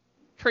to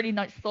pretty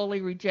much fully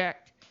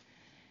reject.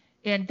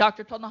 And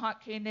Dr.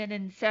 Tomahawk came in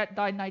and sat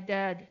by my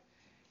dad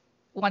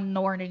one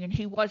morning, and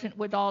he wasn't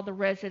with all the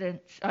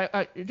residents.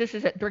 This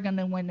is at Brigham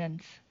and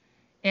Women's.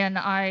 And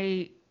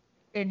I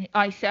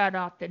sat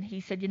up, and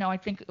he said, I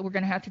think we're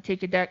going to have to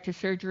take you back to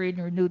surgery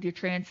and renew your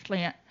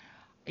transplant.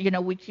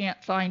 We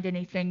can't find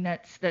anything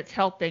that's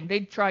helping. They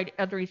tried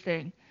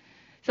everything.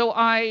 So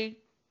I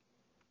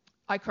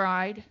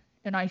cried,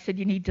 and I said,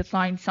 you need to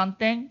find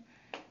something.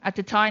 At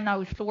the time, I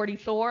was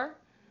 44.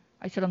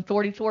 I said, I'm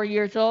 44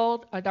 years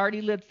old. I'd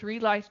already lived 3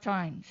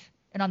 lifetimes,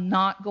 and I'm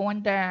not going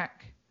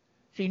back.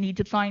 So you need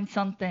to find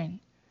something,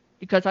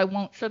 because I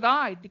won't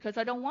survive, because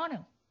I don't want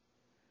to.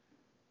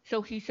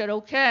 So he said,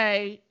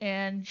 okay.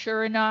 And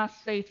sure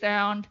enough, they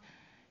found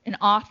an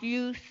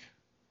off-use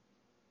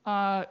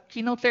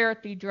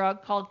chemotherapy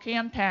drug called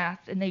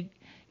Campath. And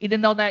even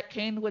though that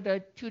came with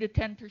a 2 to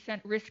 10%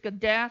 risk of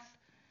death,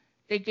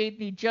 they gave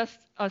me just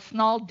a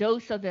small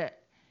dose of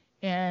it.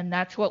 And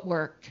that's what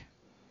worked.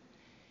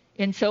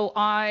 And so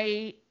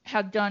I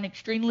have done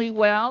extremely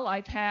well.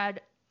 I've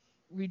had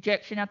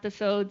rejection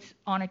episodes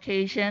on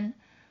occasion,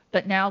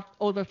 but now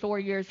over 4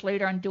 years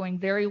later, I'm doing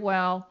very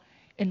well.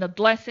 And the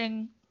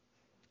blessing,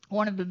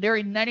 one of the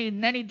very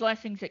many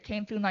blessings that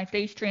came through my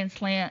face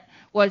transplant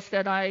was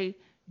that I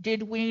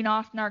did wean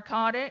off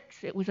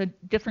narcotics. It was a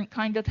different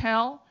kind of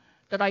hell,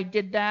 that I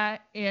did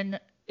that in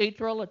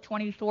April of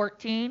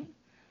 2014,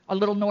 a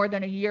little more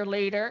than a year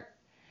later.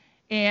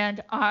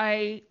 And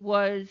I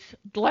was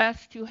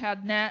blessed to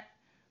have met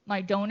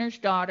my donor's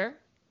daughter,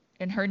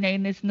 and her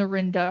name is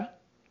Narinda.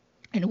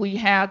 And we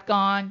have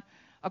gone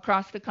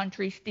across the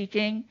country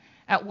speaking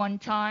at one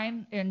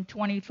time in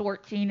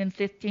 2014 and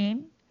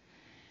 15.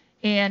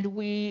 And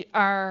we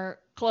are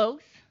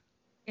close,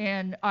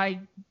 and I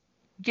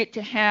get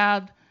to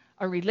have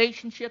a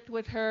relationship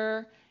with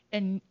her,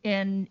 and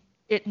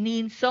it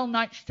means so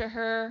much to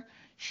her.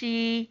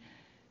 She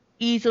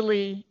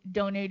easily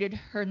donated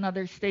her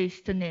mother's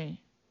face to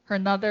me. Her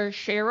mother,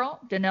 Cheryl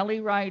Donnelly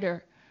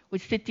Ryder,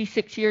 was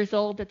 56 years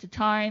old at the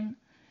time.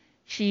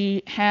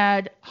 She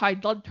had high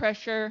blood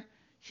pressure.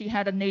 She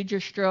had a major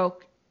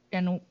stroke,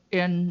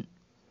 and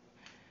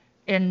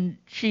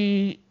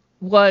she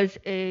was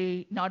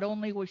not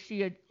only was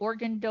she an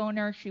organ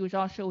donor, she was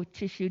also a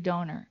tissue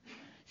donor.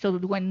 So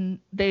when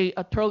they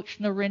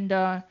approached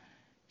Narinda,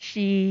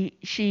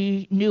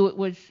 she knew it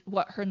was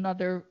what her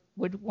mother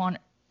would want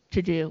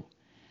to do.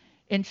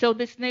 And so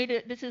this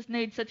has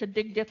made such a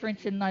big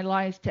difference in my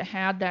life to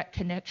have that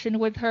connection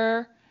with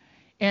her.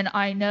 And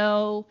I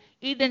know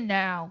even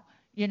now,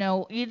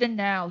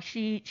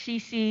 she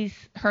sees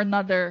her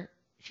mother.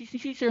 She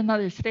sees her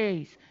mother's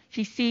face.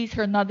 She sees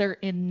her mother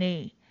in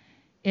me,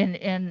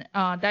 and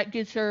that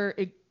gives her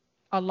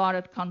a lot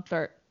of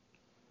comfort.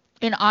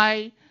 And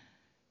I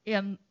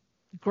am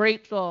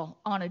grateful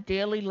on a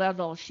daily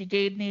level. She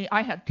gave me.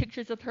 I have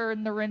pictures of her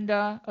in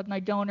Narinda, of my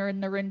donor in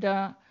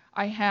Narinda.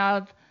 I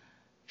have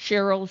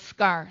Cheryl's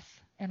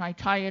scarf, and I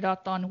tie it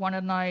up on one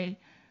of my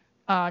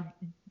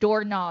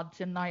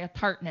doorknobs in my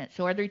apartment.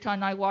 So every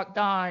time I walk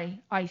by,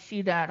 I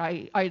see that.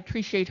 I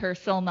appreciate her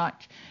so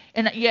much.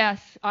 And yes,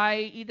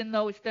 even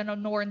though it's been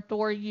more than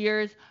 4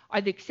 years,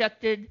 I've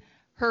accepted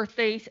her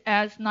face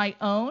as my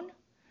own.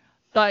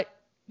 But,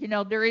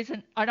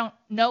 I don't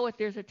know if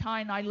there's a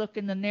time I look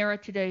in the mirror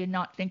today and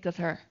not think of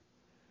her.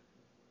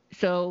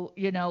 So,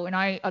 and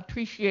I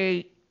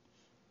appreciate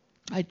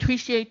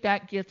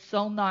that gift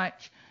so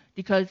much,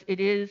 because it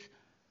is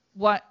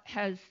what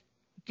has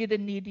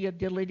given me the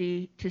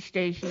ability to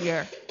stay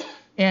here.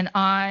 And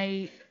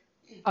I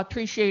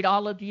appreciate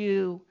all of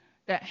you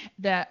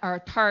that are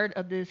part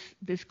of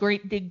this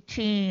great big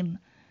team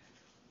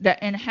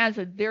and has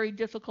a very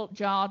difficult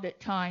job at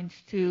times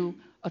to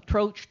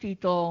approach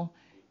people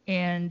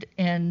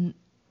and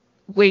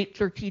wait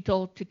for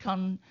people to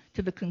come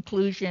to the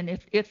conclusion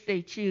if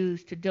they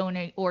choose to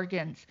donate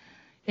organs.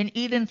 And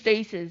even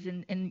faces,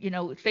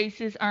 and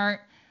faces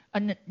aren't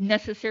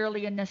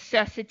necessarily a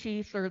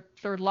necessity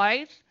for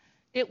life.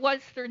 It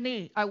was for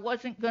me. I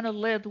wasn't going to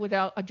live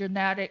without a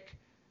dramatic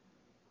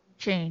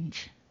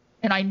change,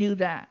 and I knew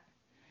that.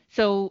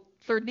 So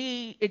for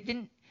me, it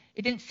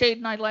didn't save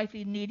my life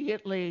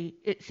immediately.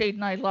 It saved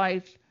my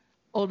life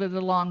over the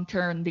long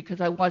term,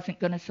 because I wasn't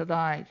going to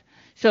survive.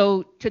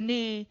 So to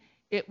me,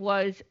 it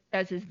was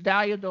as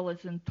valuable,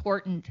 as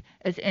important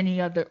as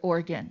any other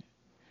organ.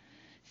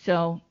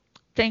 So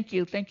thank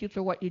you. Thank you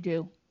for what you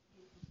do.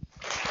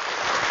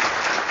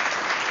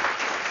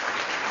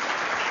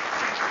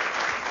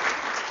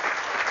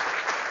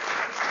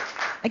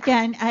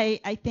 Again,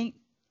 I think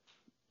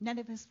none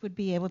of us would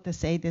be able to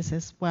say this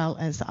as well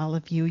as all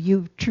of you.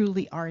 You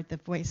truly are the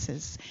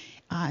voices.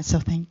 So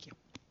thank you.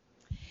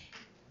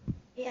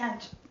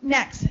 And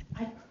next,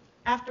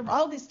 after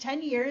all these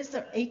 10 years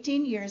or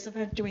 18 years of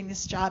doing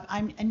this job,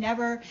 I'm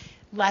never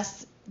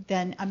less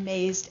than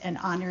amazed and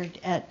honored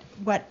at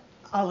what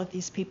all of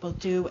these people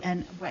do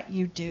and what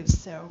you do.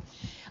 So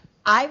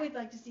I would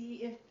like to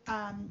see if,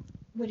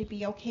 would it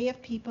be okay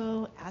if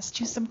people asked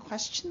you some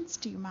questions?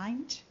 Do you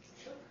mind?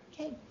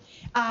 Okay.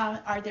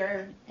 Are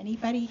there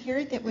anybody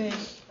here that would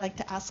like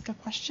to ask a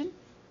question?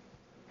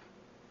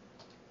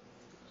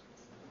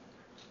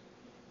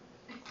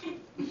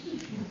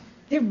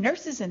 There are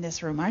nurses in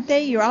this room, aren't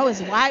they? You're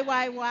always why,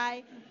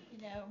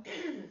 you know.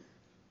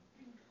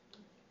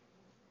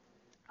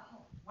 Oh,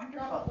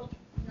 wonderful.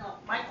 No,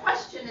 my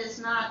question is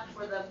not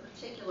for the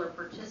particular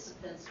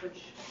participants,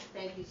 which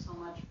thank you so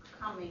much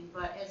for coming,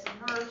 but as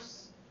a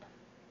nurse,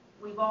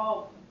 we've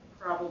all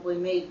probably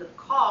made the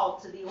call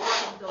to the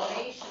organ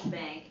donation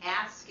bank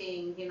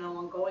asking,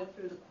 and going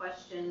through the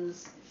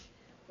questions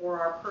for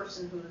our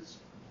person who's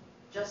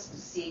just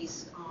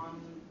deceased,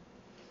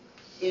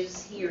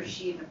 is he or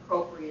she an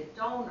appropriate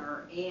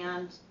donor?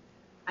 And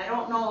I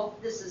don't know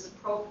if this is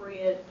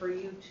appropriate for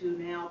you to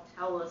now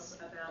tell us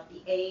about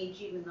the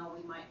age, even though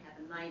we might have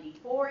a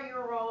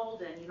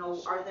 94-year-old, and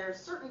are there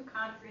certain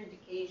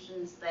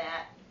contraindications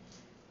that...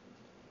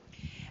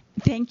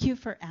 Thank you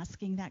for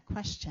asking that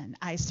question.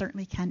 I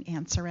certainly can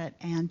answer it.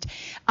 And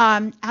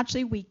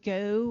actually, we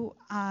go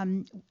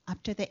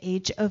up to the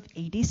age of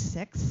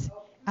 86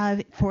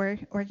 for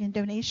organ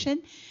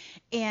donation.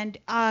 And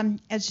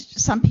as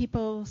some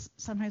people,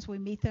 sometimes we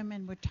meet them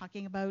and we're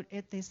talking about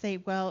it, they say,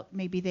 well,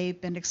 maybe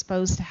they've been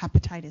exposed to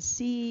hepatitis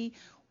C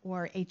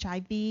or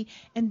HIV,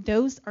 and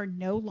those are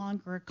no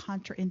longer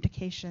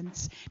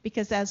contraindications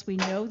because, as we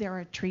know, there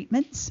are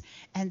treatments,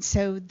 and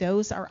so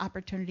those are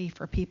opportunity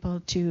for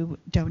people to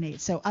donate.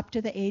 So up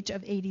to the age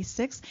of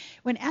 86,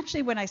 when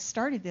I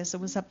started this, it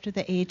was up to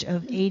the age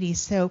of 80.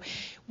 So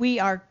we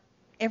are,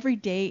 every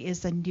day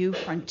is a new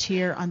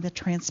frontier on the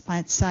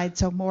transplant side,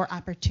 so more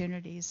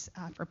opportunities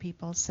for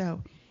people.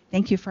 So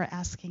thank you for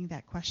asking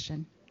that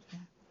question. Yeah.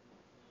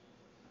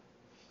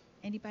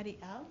 Anybody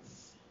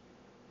else?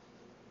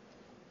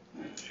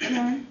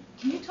 Can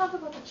you talk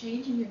about the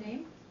change in your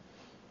name?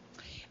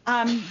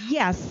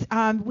 Yes,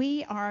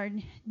 we are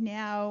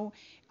now,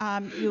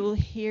 you'll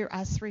hear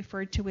us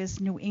referred to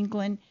as New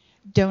England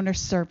Donor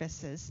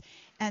Services.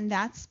 And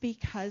that's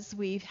because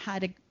we've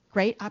had a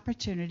great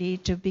opportunity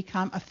to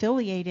become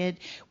affiliated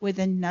with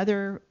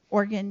another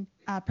organ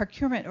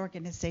procurement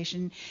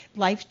organization,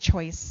 Life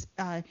Choice,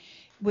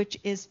 which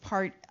is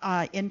part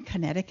in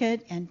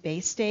Connecticut and Bay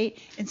State.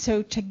 And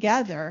so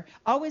together,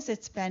 always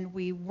it's been,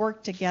 we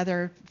work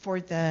together for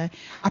the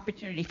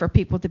opportunity for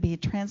people to be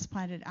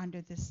transplanted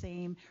under the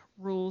same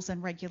rules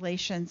and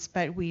regulations,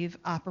 but we've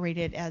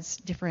operated as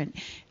different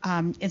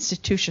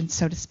institutions,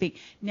 so to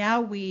speak. Now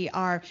we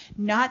are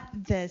not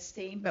the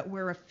same, but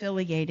we're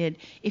affiliated.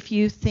 If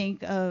you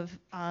think of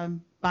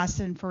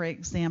Boston, for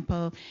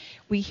example,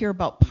 we hear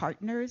about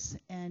partners,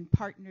 and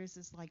partners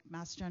is like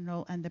Mass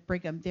General and the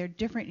Brigham. They're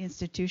different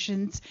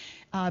institutions,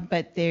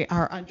 but they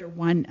are under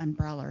one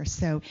umbrella.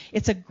 So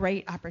it's a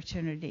great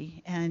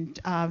opportunity, and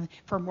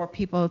for more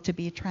people to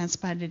be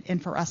transplanted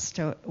and for us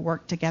to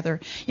work together.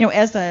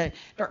 As a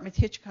Dartmouth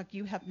Hitchcock,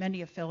 you have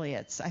many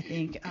affiliates, I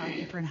think,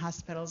 different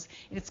hospitals.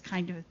 It's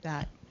kind of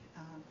that.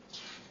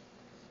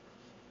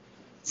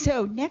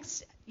 So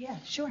next, yeah,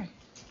 sure.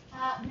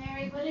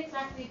 Mary, what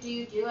exactly do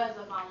you do as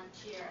a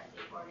volunteer at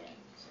the organ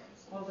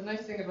service? Well, the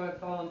nice thing about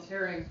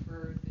volunteering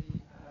for the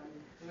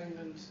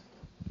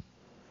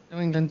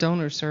New England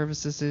Donor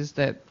Services is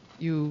that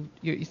you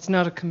it's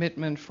not a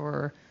commitment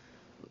for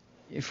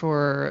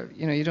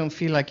you don't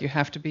feel like you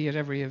have to be at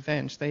every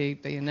event. They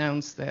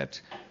announce that,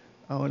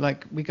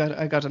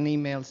 I got an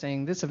email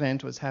saying this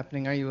event was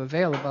happening. Are you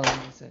available? And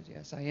I said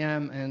yes, I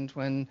am. And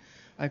when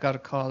I got a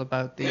call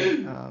about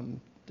the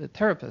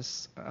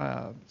therapist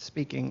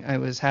speaking, I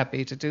was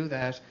happy to do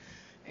that.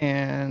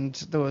 And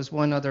there was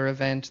one other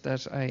event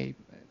that I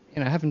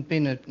haven't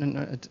been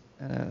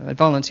a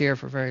volunteer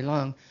for very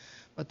long,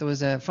 but there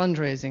was a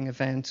fundraising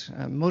event.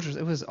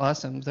 It was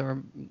awesome. There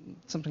were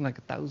something like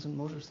 1,000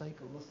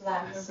 motorcycles.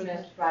 Ride for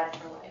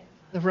Life.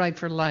 The Ride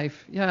for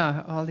Life,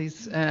 yeah, all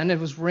these, and it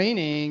was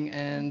raining,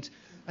 and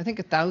I think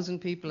 1,000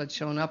 people had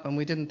shown up, and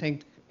we didn't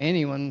think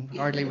anyone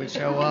hardly would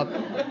show up.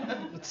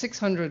 But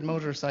 600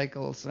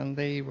 motorcycles, and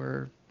they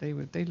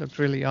looked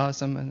really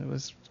awesome, and it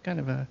was kind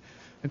of a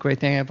great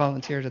thing. I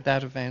volunteered at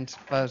that event,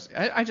 but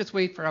I just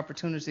wait for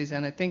opportunities,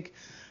 and I think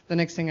the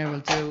next thing I will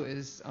do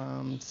is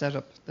set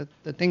up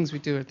the things we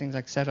do are things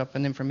like set up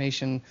an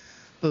information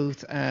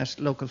booth at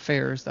local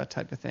fairs, that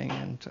type of thing,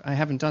 and I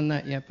haven't done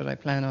that yet, but I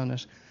plan on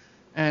it.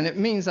 And it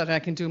means that I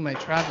can do my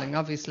traveling.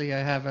 Obviously, I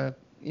have a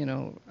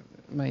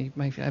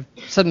I've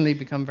suddenly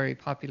become very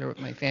popular with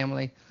my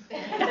family.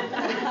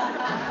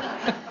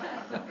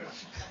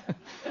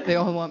 They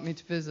all want me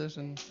to visit,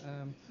 and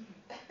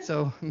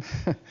so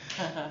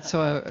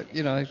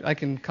I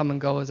can come and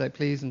go as I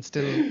please and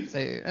still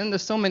say. And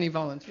there's so many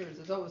volunteers.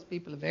 There's always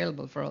people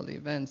available for all the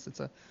events.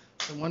 It's a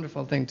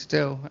wonderful thing to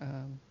do.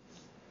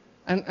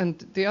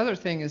 And the other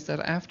thing is that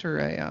after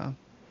a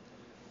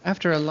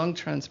lung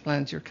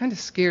transplant, you're kind of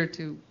scared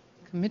to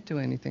commit to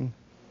anything.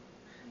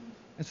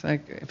 It's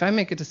like if I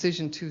make a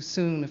decision too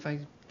soon, if I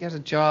get a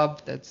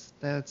job that's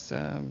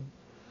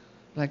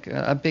like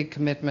a big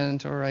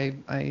commitment, or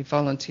I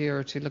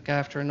volunteer to look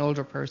after an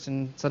older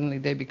person, suddenly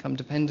they become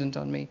dependent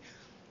on me.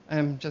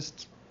 I'm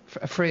just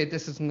afraid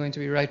this isn't going to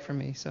be right for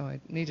me, so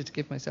I needed to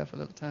give myself a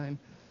little time.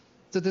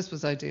 So this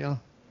was ideal.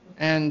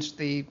 And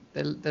the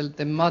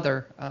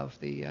mother of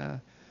the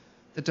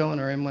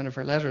donor, in one of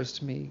her letters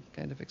to me,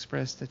 kind of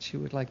expressed that she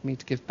would like me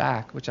to give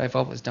back, which I've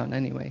always done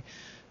anyway,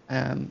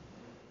 and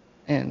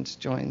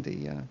join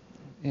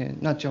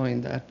not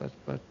join that,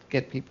 but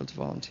get people to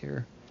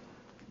volunteer.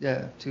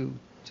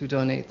 To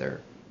donate life.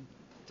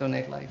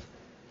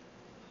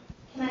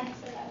 Can I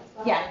answer that as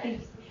well? Yeah,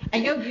 I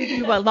know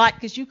you do a lot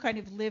because you kind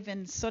of live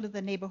in sort of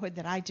the neighborhood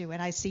that I do,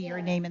 and I see your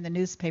name in the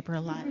newspaper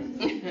a lot.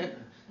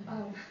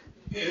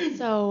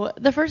 So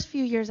the first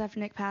few years after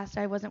Nick passed,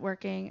 I wasn't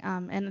working,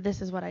 and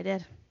this is what I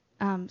did.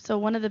 So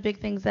one of the big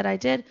things that I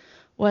did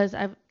was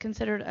I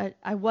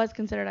was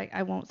considered,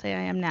 I won't say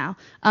I am now,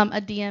 a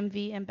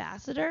DMV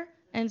ambassador.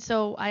 And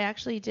so I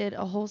actually did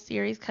a whole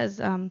series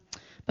because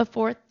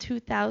before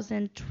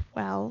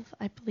 2012,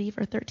 I believe,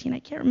 or 13, I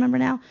can't remember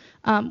now,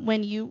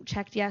 when you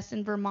checked yes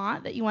in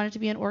Vermont that you wanted to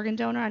be an organ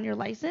donor on your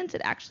license,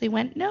 it actually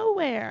went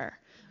nowhere.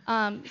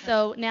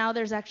 So now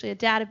there's actually a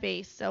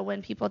database. So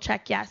when people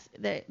check yes,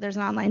 there's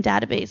an online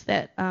database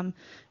that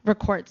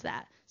records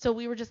that. So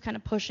we were just kind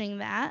of pushing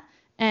that.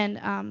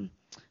 And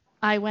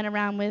I went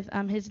around with,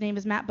 his name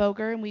is Matt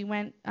Boger, and we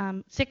went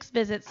 6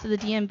 visits to the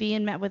DMV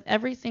and met with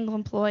every single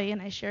employee,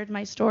 and I shared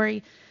my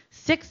story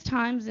 6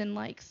 times in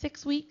like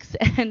 6 weeks,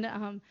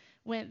 and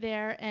went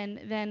there. And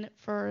then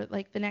for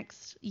like the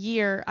next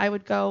year, I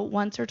would go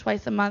once or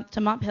twice a month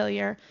to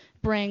Montpelier,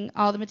 bring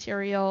all the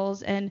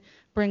materials and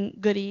bring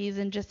goodies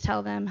and just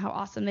tell them how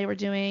awesome they were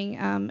doing,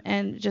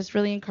 and just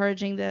really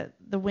encouraging the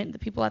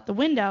people at the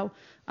window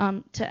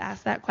to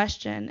ask that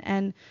question.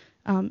 And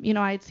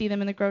I'd see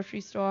them in the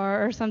grocery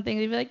store or something.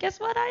 They'd be like, guess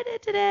what I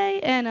did today?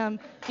 And,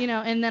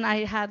 and then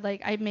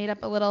I made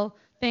up a little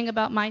thing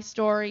about my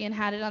story and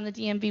had it on the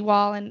DMV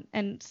wall.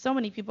 And so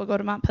many people go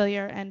to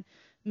Montpelier, and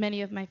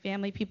many of my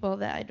family, people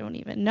that I don't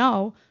even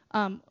know,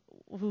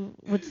 who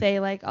would say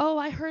like, oh,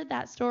 I heard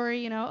that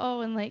story,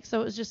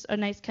 so it was just a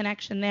nice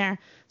connection there.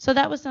 So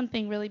that was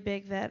something really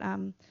big that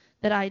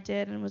I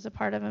did and was a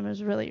part of and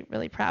was really,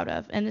 really proud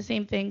of. And the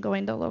same thing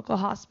going to local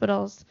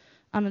hospitals,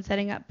 and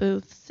setting up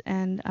booths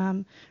and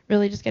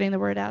really just getting the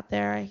word out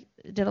there. I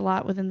did a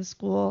lot within the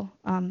school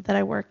that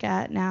I work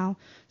at now.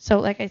 So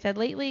like I said,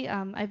 lately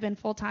I've been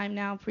full-time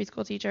now,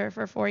 preschool teacher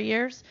for 4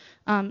 years.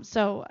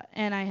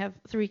 And I have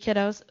 3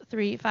 kiddos,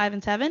 3, 5,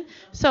 and 7.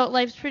 So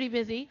life's pretty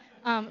busy.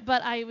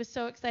 But I was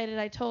so excited.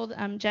 I told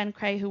Jen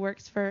Cray, who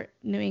works for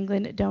New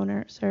England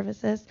Donor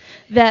Services,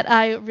 that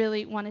I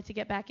really wanted to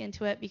get back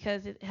into it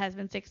because it has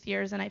been 6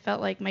 years, and I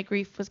felt like my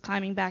grief was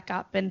climbing back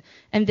up, and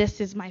this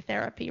is my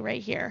therapy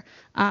right here.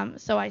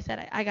 So I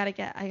said, I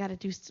gotta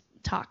do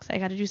talks. I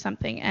gotta do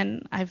something,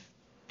 and I've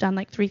done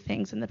like 3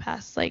 things in the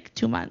past like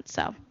 2 months.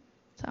 So.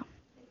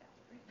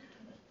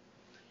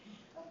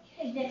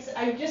 Okay, next,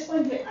 I just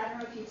wanted to, I don't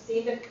know if you've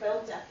seen the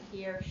quilt up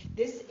here.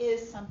 This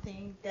is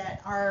something that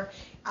our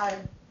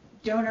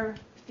donor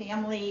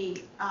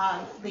family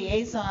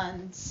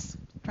liaisons,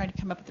 trying to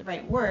come up with the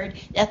right word,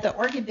 at the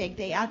organ bank,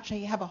 they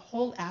actually have a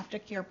whole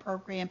aftercare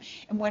program.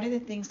 And one of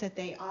the things that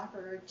they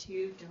offer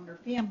to donor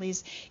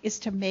families is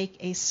to make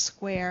a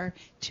square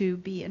to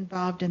be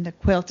involved in the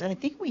quilt. And I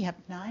think we have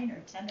 9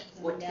 or 10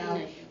 of them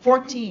now.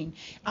 14.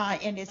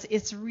 And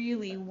it's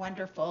really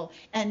wonderful.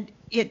 And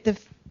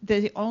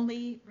the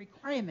only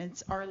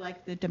requirements are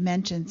like the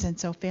dimensions, and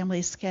so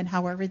families can,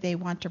 however they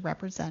want to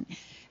represent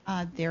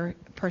their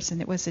person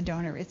that was a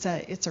donor. It's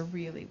a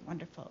really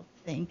wonderful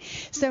thing.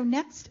 So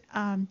next,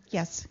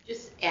 yes.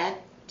 Just add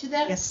to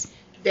that. Yes.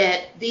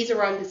 That these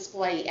are on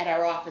display at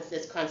our office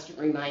as constant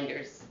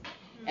reminders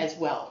as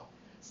well.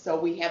 So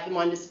we have them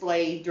on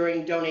display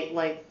during Donate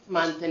Life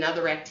Month and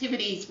other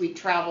activities. We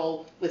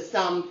travel with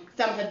some.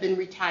 Some have been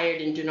retired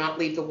and do not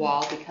leave the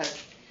wall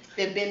because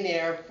they've been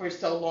there for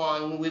so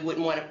long. We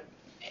wouldn't want to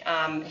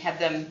have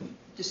them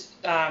just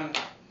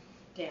damaged.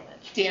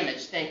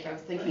 Thank you. I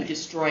was thinking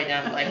destroyed.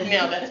 I'm like,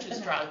 no, that's too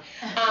strong.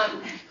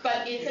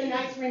 But it's a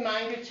nice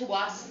reminder to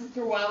us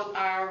throughout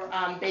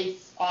our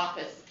base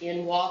office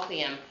in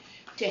Waltham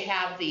to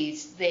have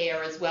these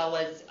there, as well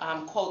as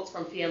quotes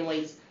from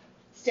families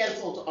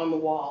stenciled on the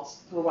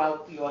walls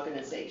throughout the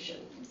organization.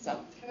 So.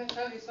 Can I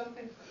tell you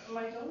something?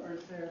 My donor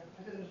is there.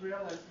 I didn't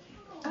realize.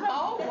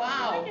 Oh,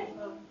 wow.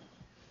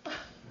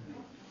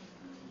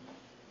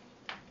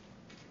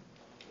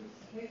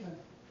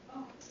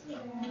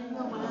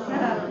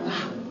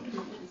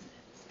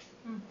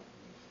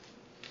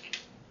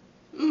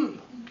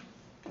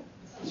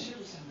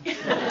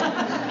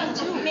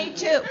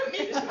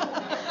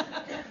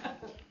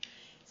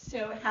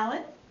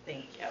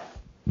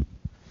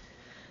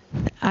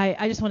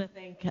 I just want to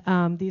thank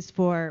these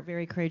 4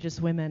 very courageous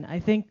women. I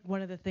think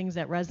one of the things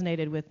that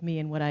resonated with me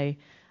and what I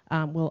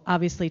will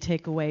obviously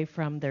take away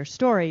from their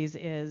stories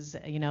is,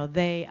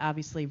 they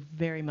obviously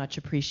very much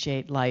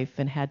appreciate life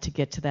and had to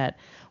get to that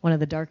one of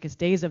the darkest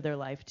days of their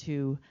life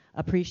to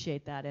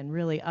appreciate that. And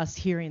really, us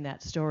hearing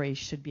that story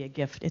should be a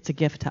gift. It's a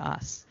gift to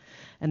us.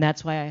 And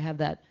that's why I have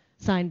that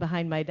sign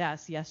behind my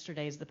desk.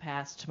 Yesterday's the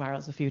past,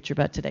 tomorrow's the future,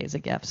 but today's a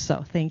gift.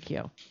 So thank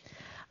you.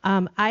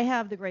 I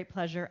have the great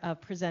pleasure of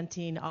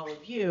presenting all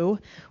of you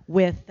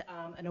with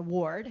an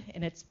award,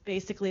 and it's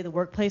basically the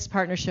Workplace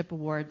Partnership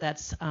Award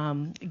that's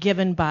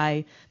given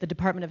by the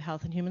Department of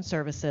Health and Human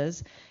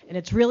Services, and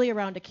it's really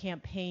around a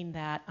campaign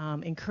that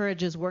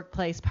encourages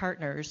workplace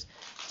partners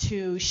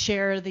to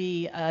share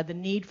the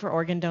need for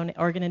organ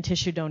and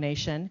tissue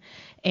donation,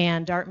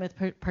 and Dartmouth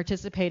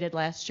participated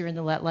last year in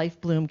the Let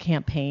Life Bloom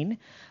campaign.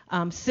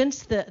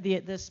 Since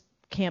this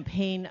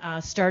campaign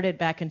started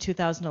back in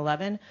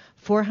 2011,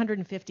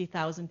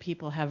 450,000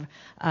 people have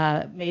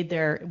made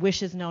their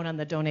wishes known on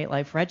the Donate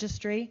Life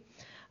registry.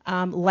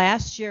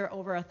 Last year,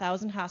 over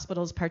 1,000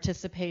 hospitals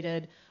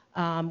participated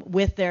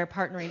with their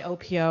partnering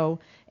OPO,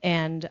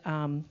 and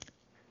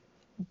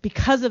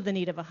because of the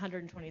need of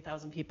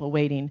 120,000 people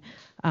waiting,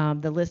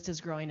 the list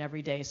is growing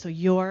every day. So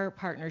your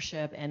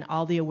partnership and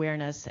all the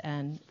awareness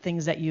and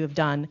things that you have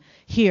done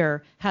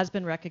here has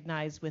been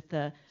recognized with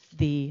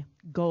the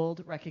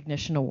Gold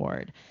Recognition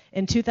Award.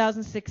 In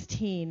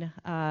 2016,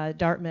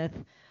 Dartmouth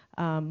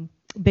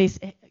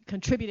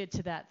contributed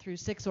to that through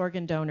 6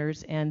 organ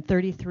donors and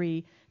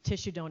 33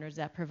 tissue donors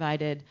that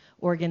provided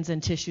organs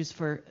and tissues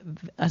for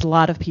a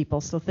lot of people.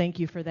 So thank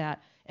you for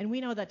that. And we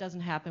know that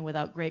doesn't happen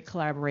without great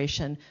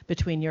collaboration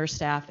between your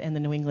staff and the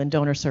New England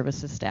Donor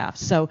Services staff.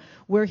 So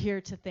we're here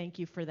to thank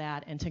you for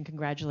that and to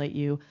congratulate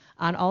you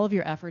on all of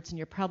your efforts. And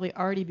you're probably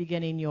already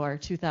beginning your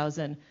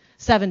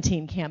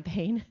 2017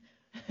 campaign.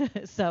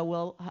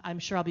 So I'm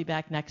sure I'll be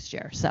back next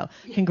year. So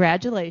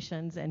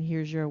congratulations, and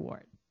here's your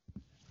award.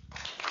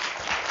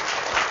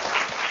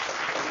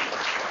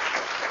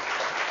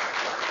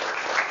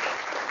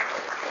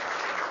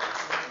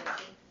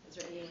 Is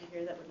there anyone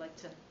here that would like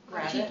to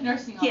grab it?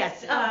 Nursing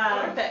yes.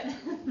 Perfect.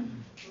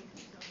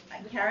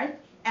 Karen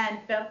and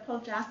Bev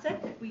Poljacek,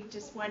 we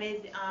just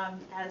wanted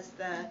as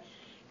the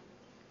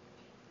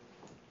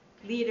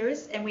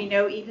leaders, and we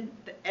know even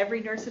every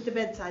nurse at the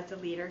bedside's a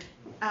leader,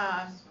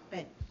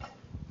 but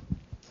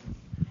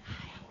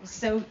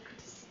so good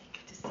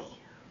to see you.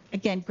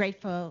 Again,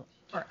 grateful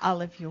for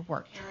all of your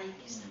work.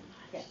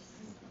 Yes.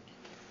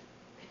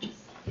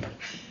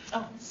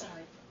 Oh,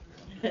 sorry.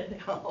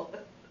 No.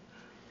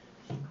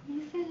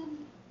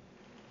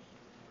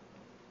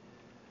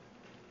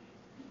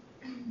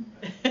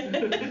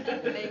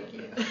 Thank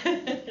you.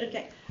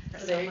 Okay.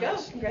 So there you go.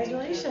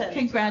 Congratulations.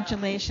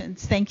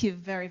 Congratulations. Thank you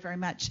very, very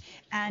much.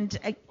 And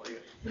I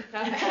didn't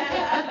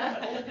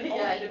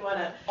want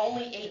to.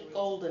 Only 8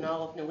 gold in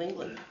all of New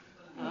England.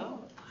 Oh,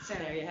 so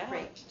there you have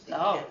great. it.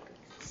 Oh.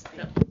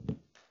 No.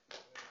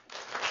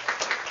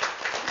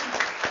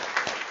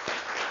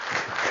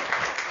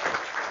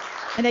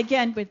 And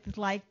again, would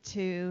like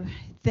to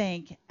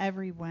thank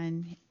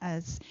everyone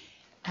as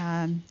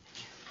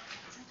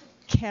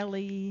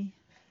Kelly,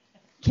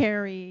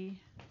 Carrie,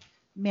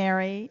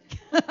 Mary,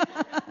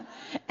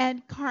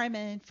 and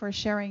Carmen for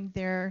sharing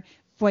their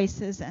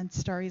voices and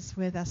stories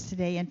with us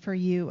today, and for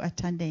you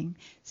attending.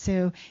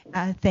 So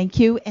thank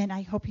you, and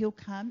I hope you'll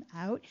come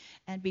out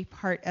and be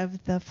part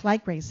of the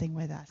flag raising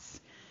with us.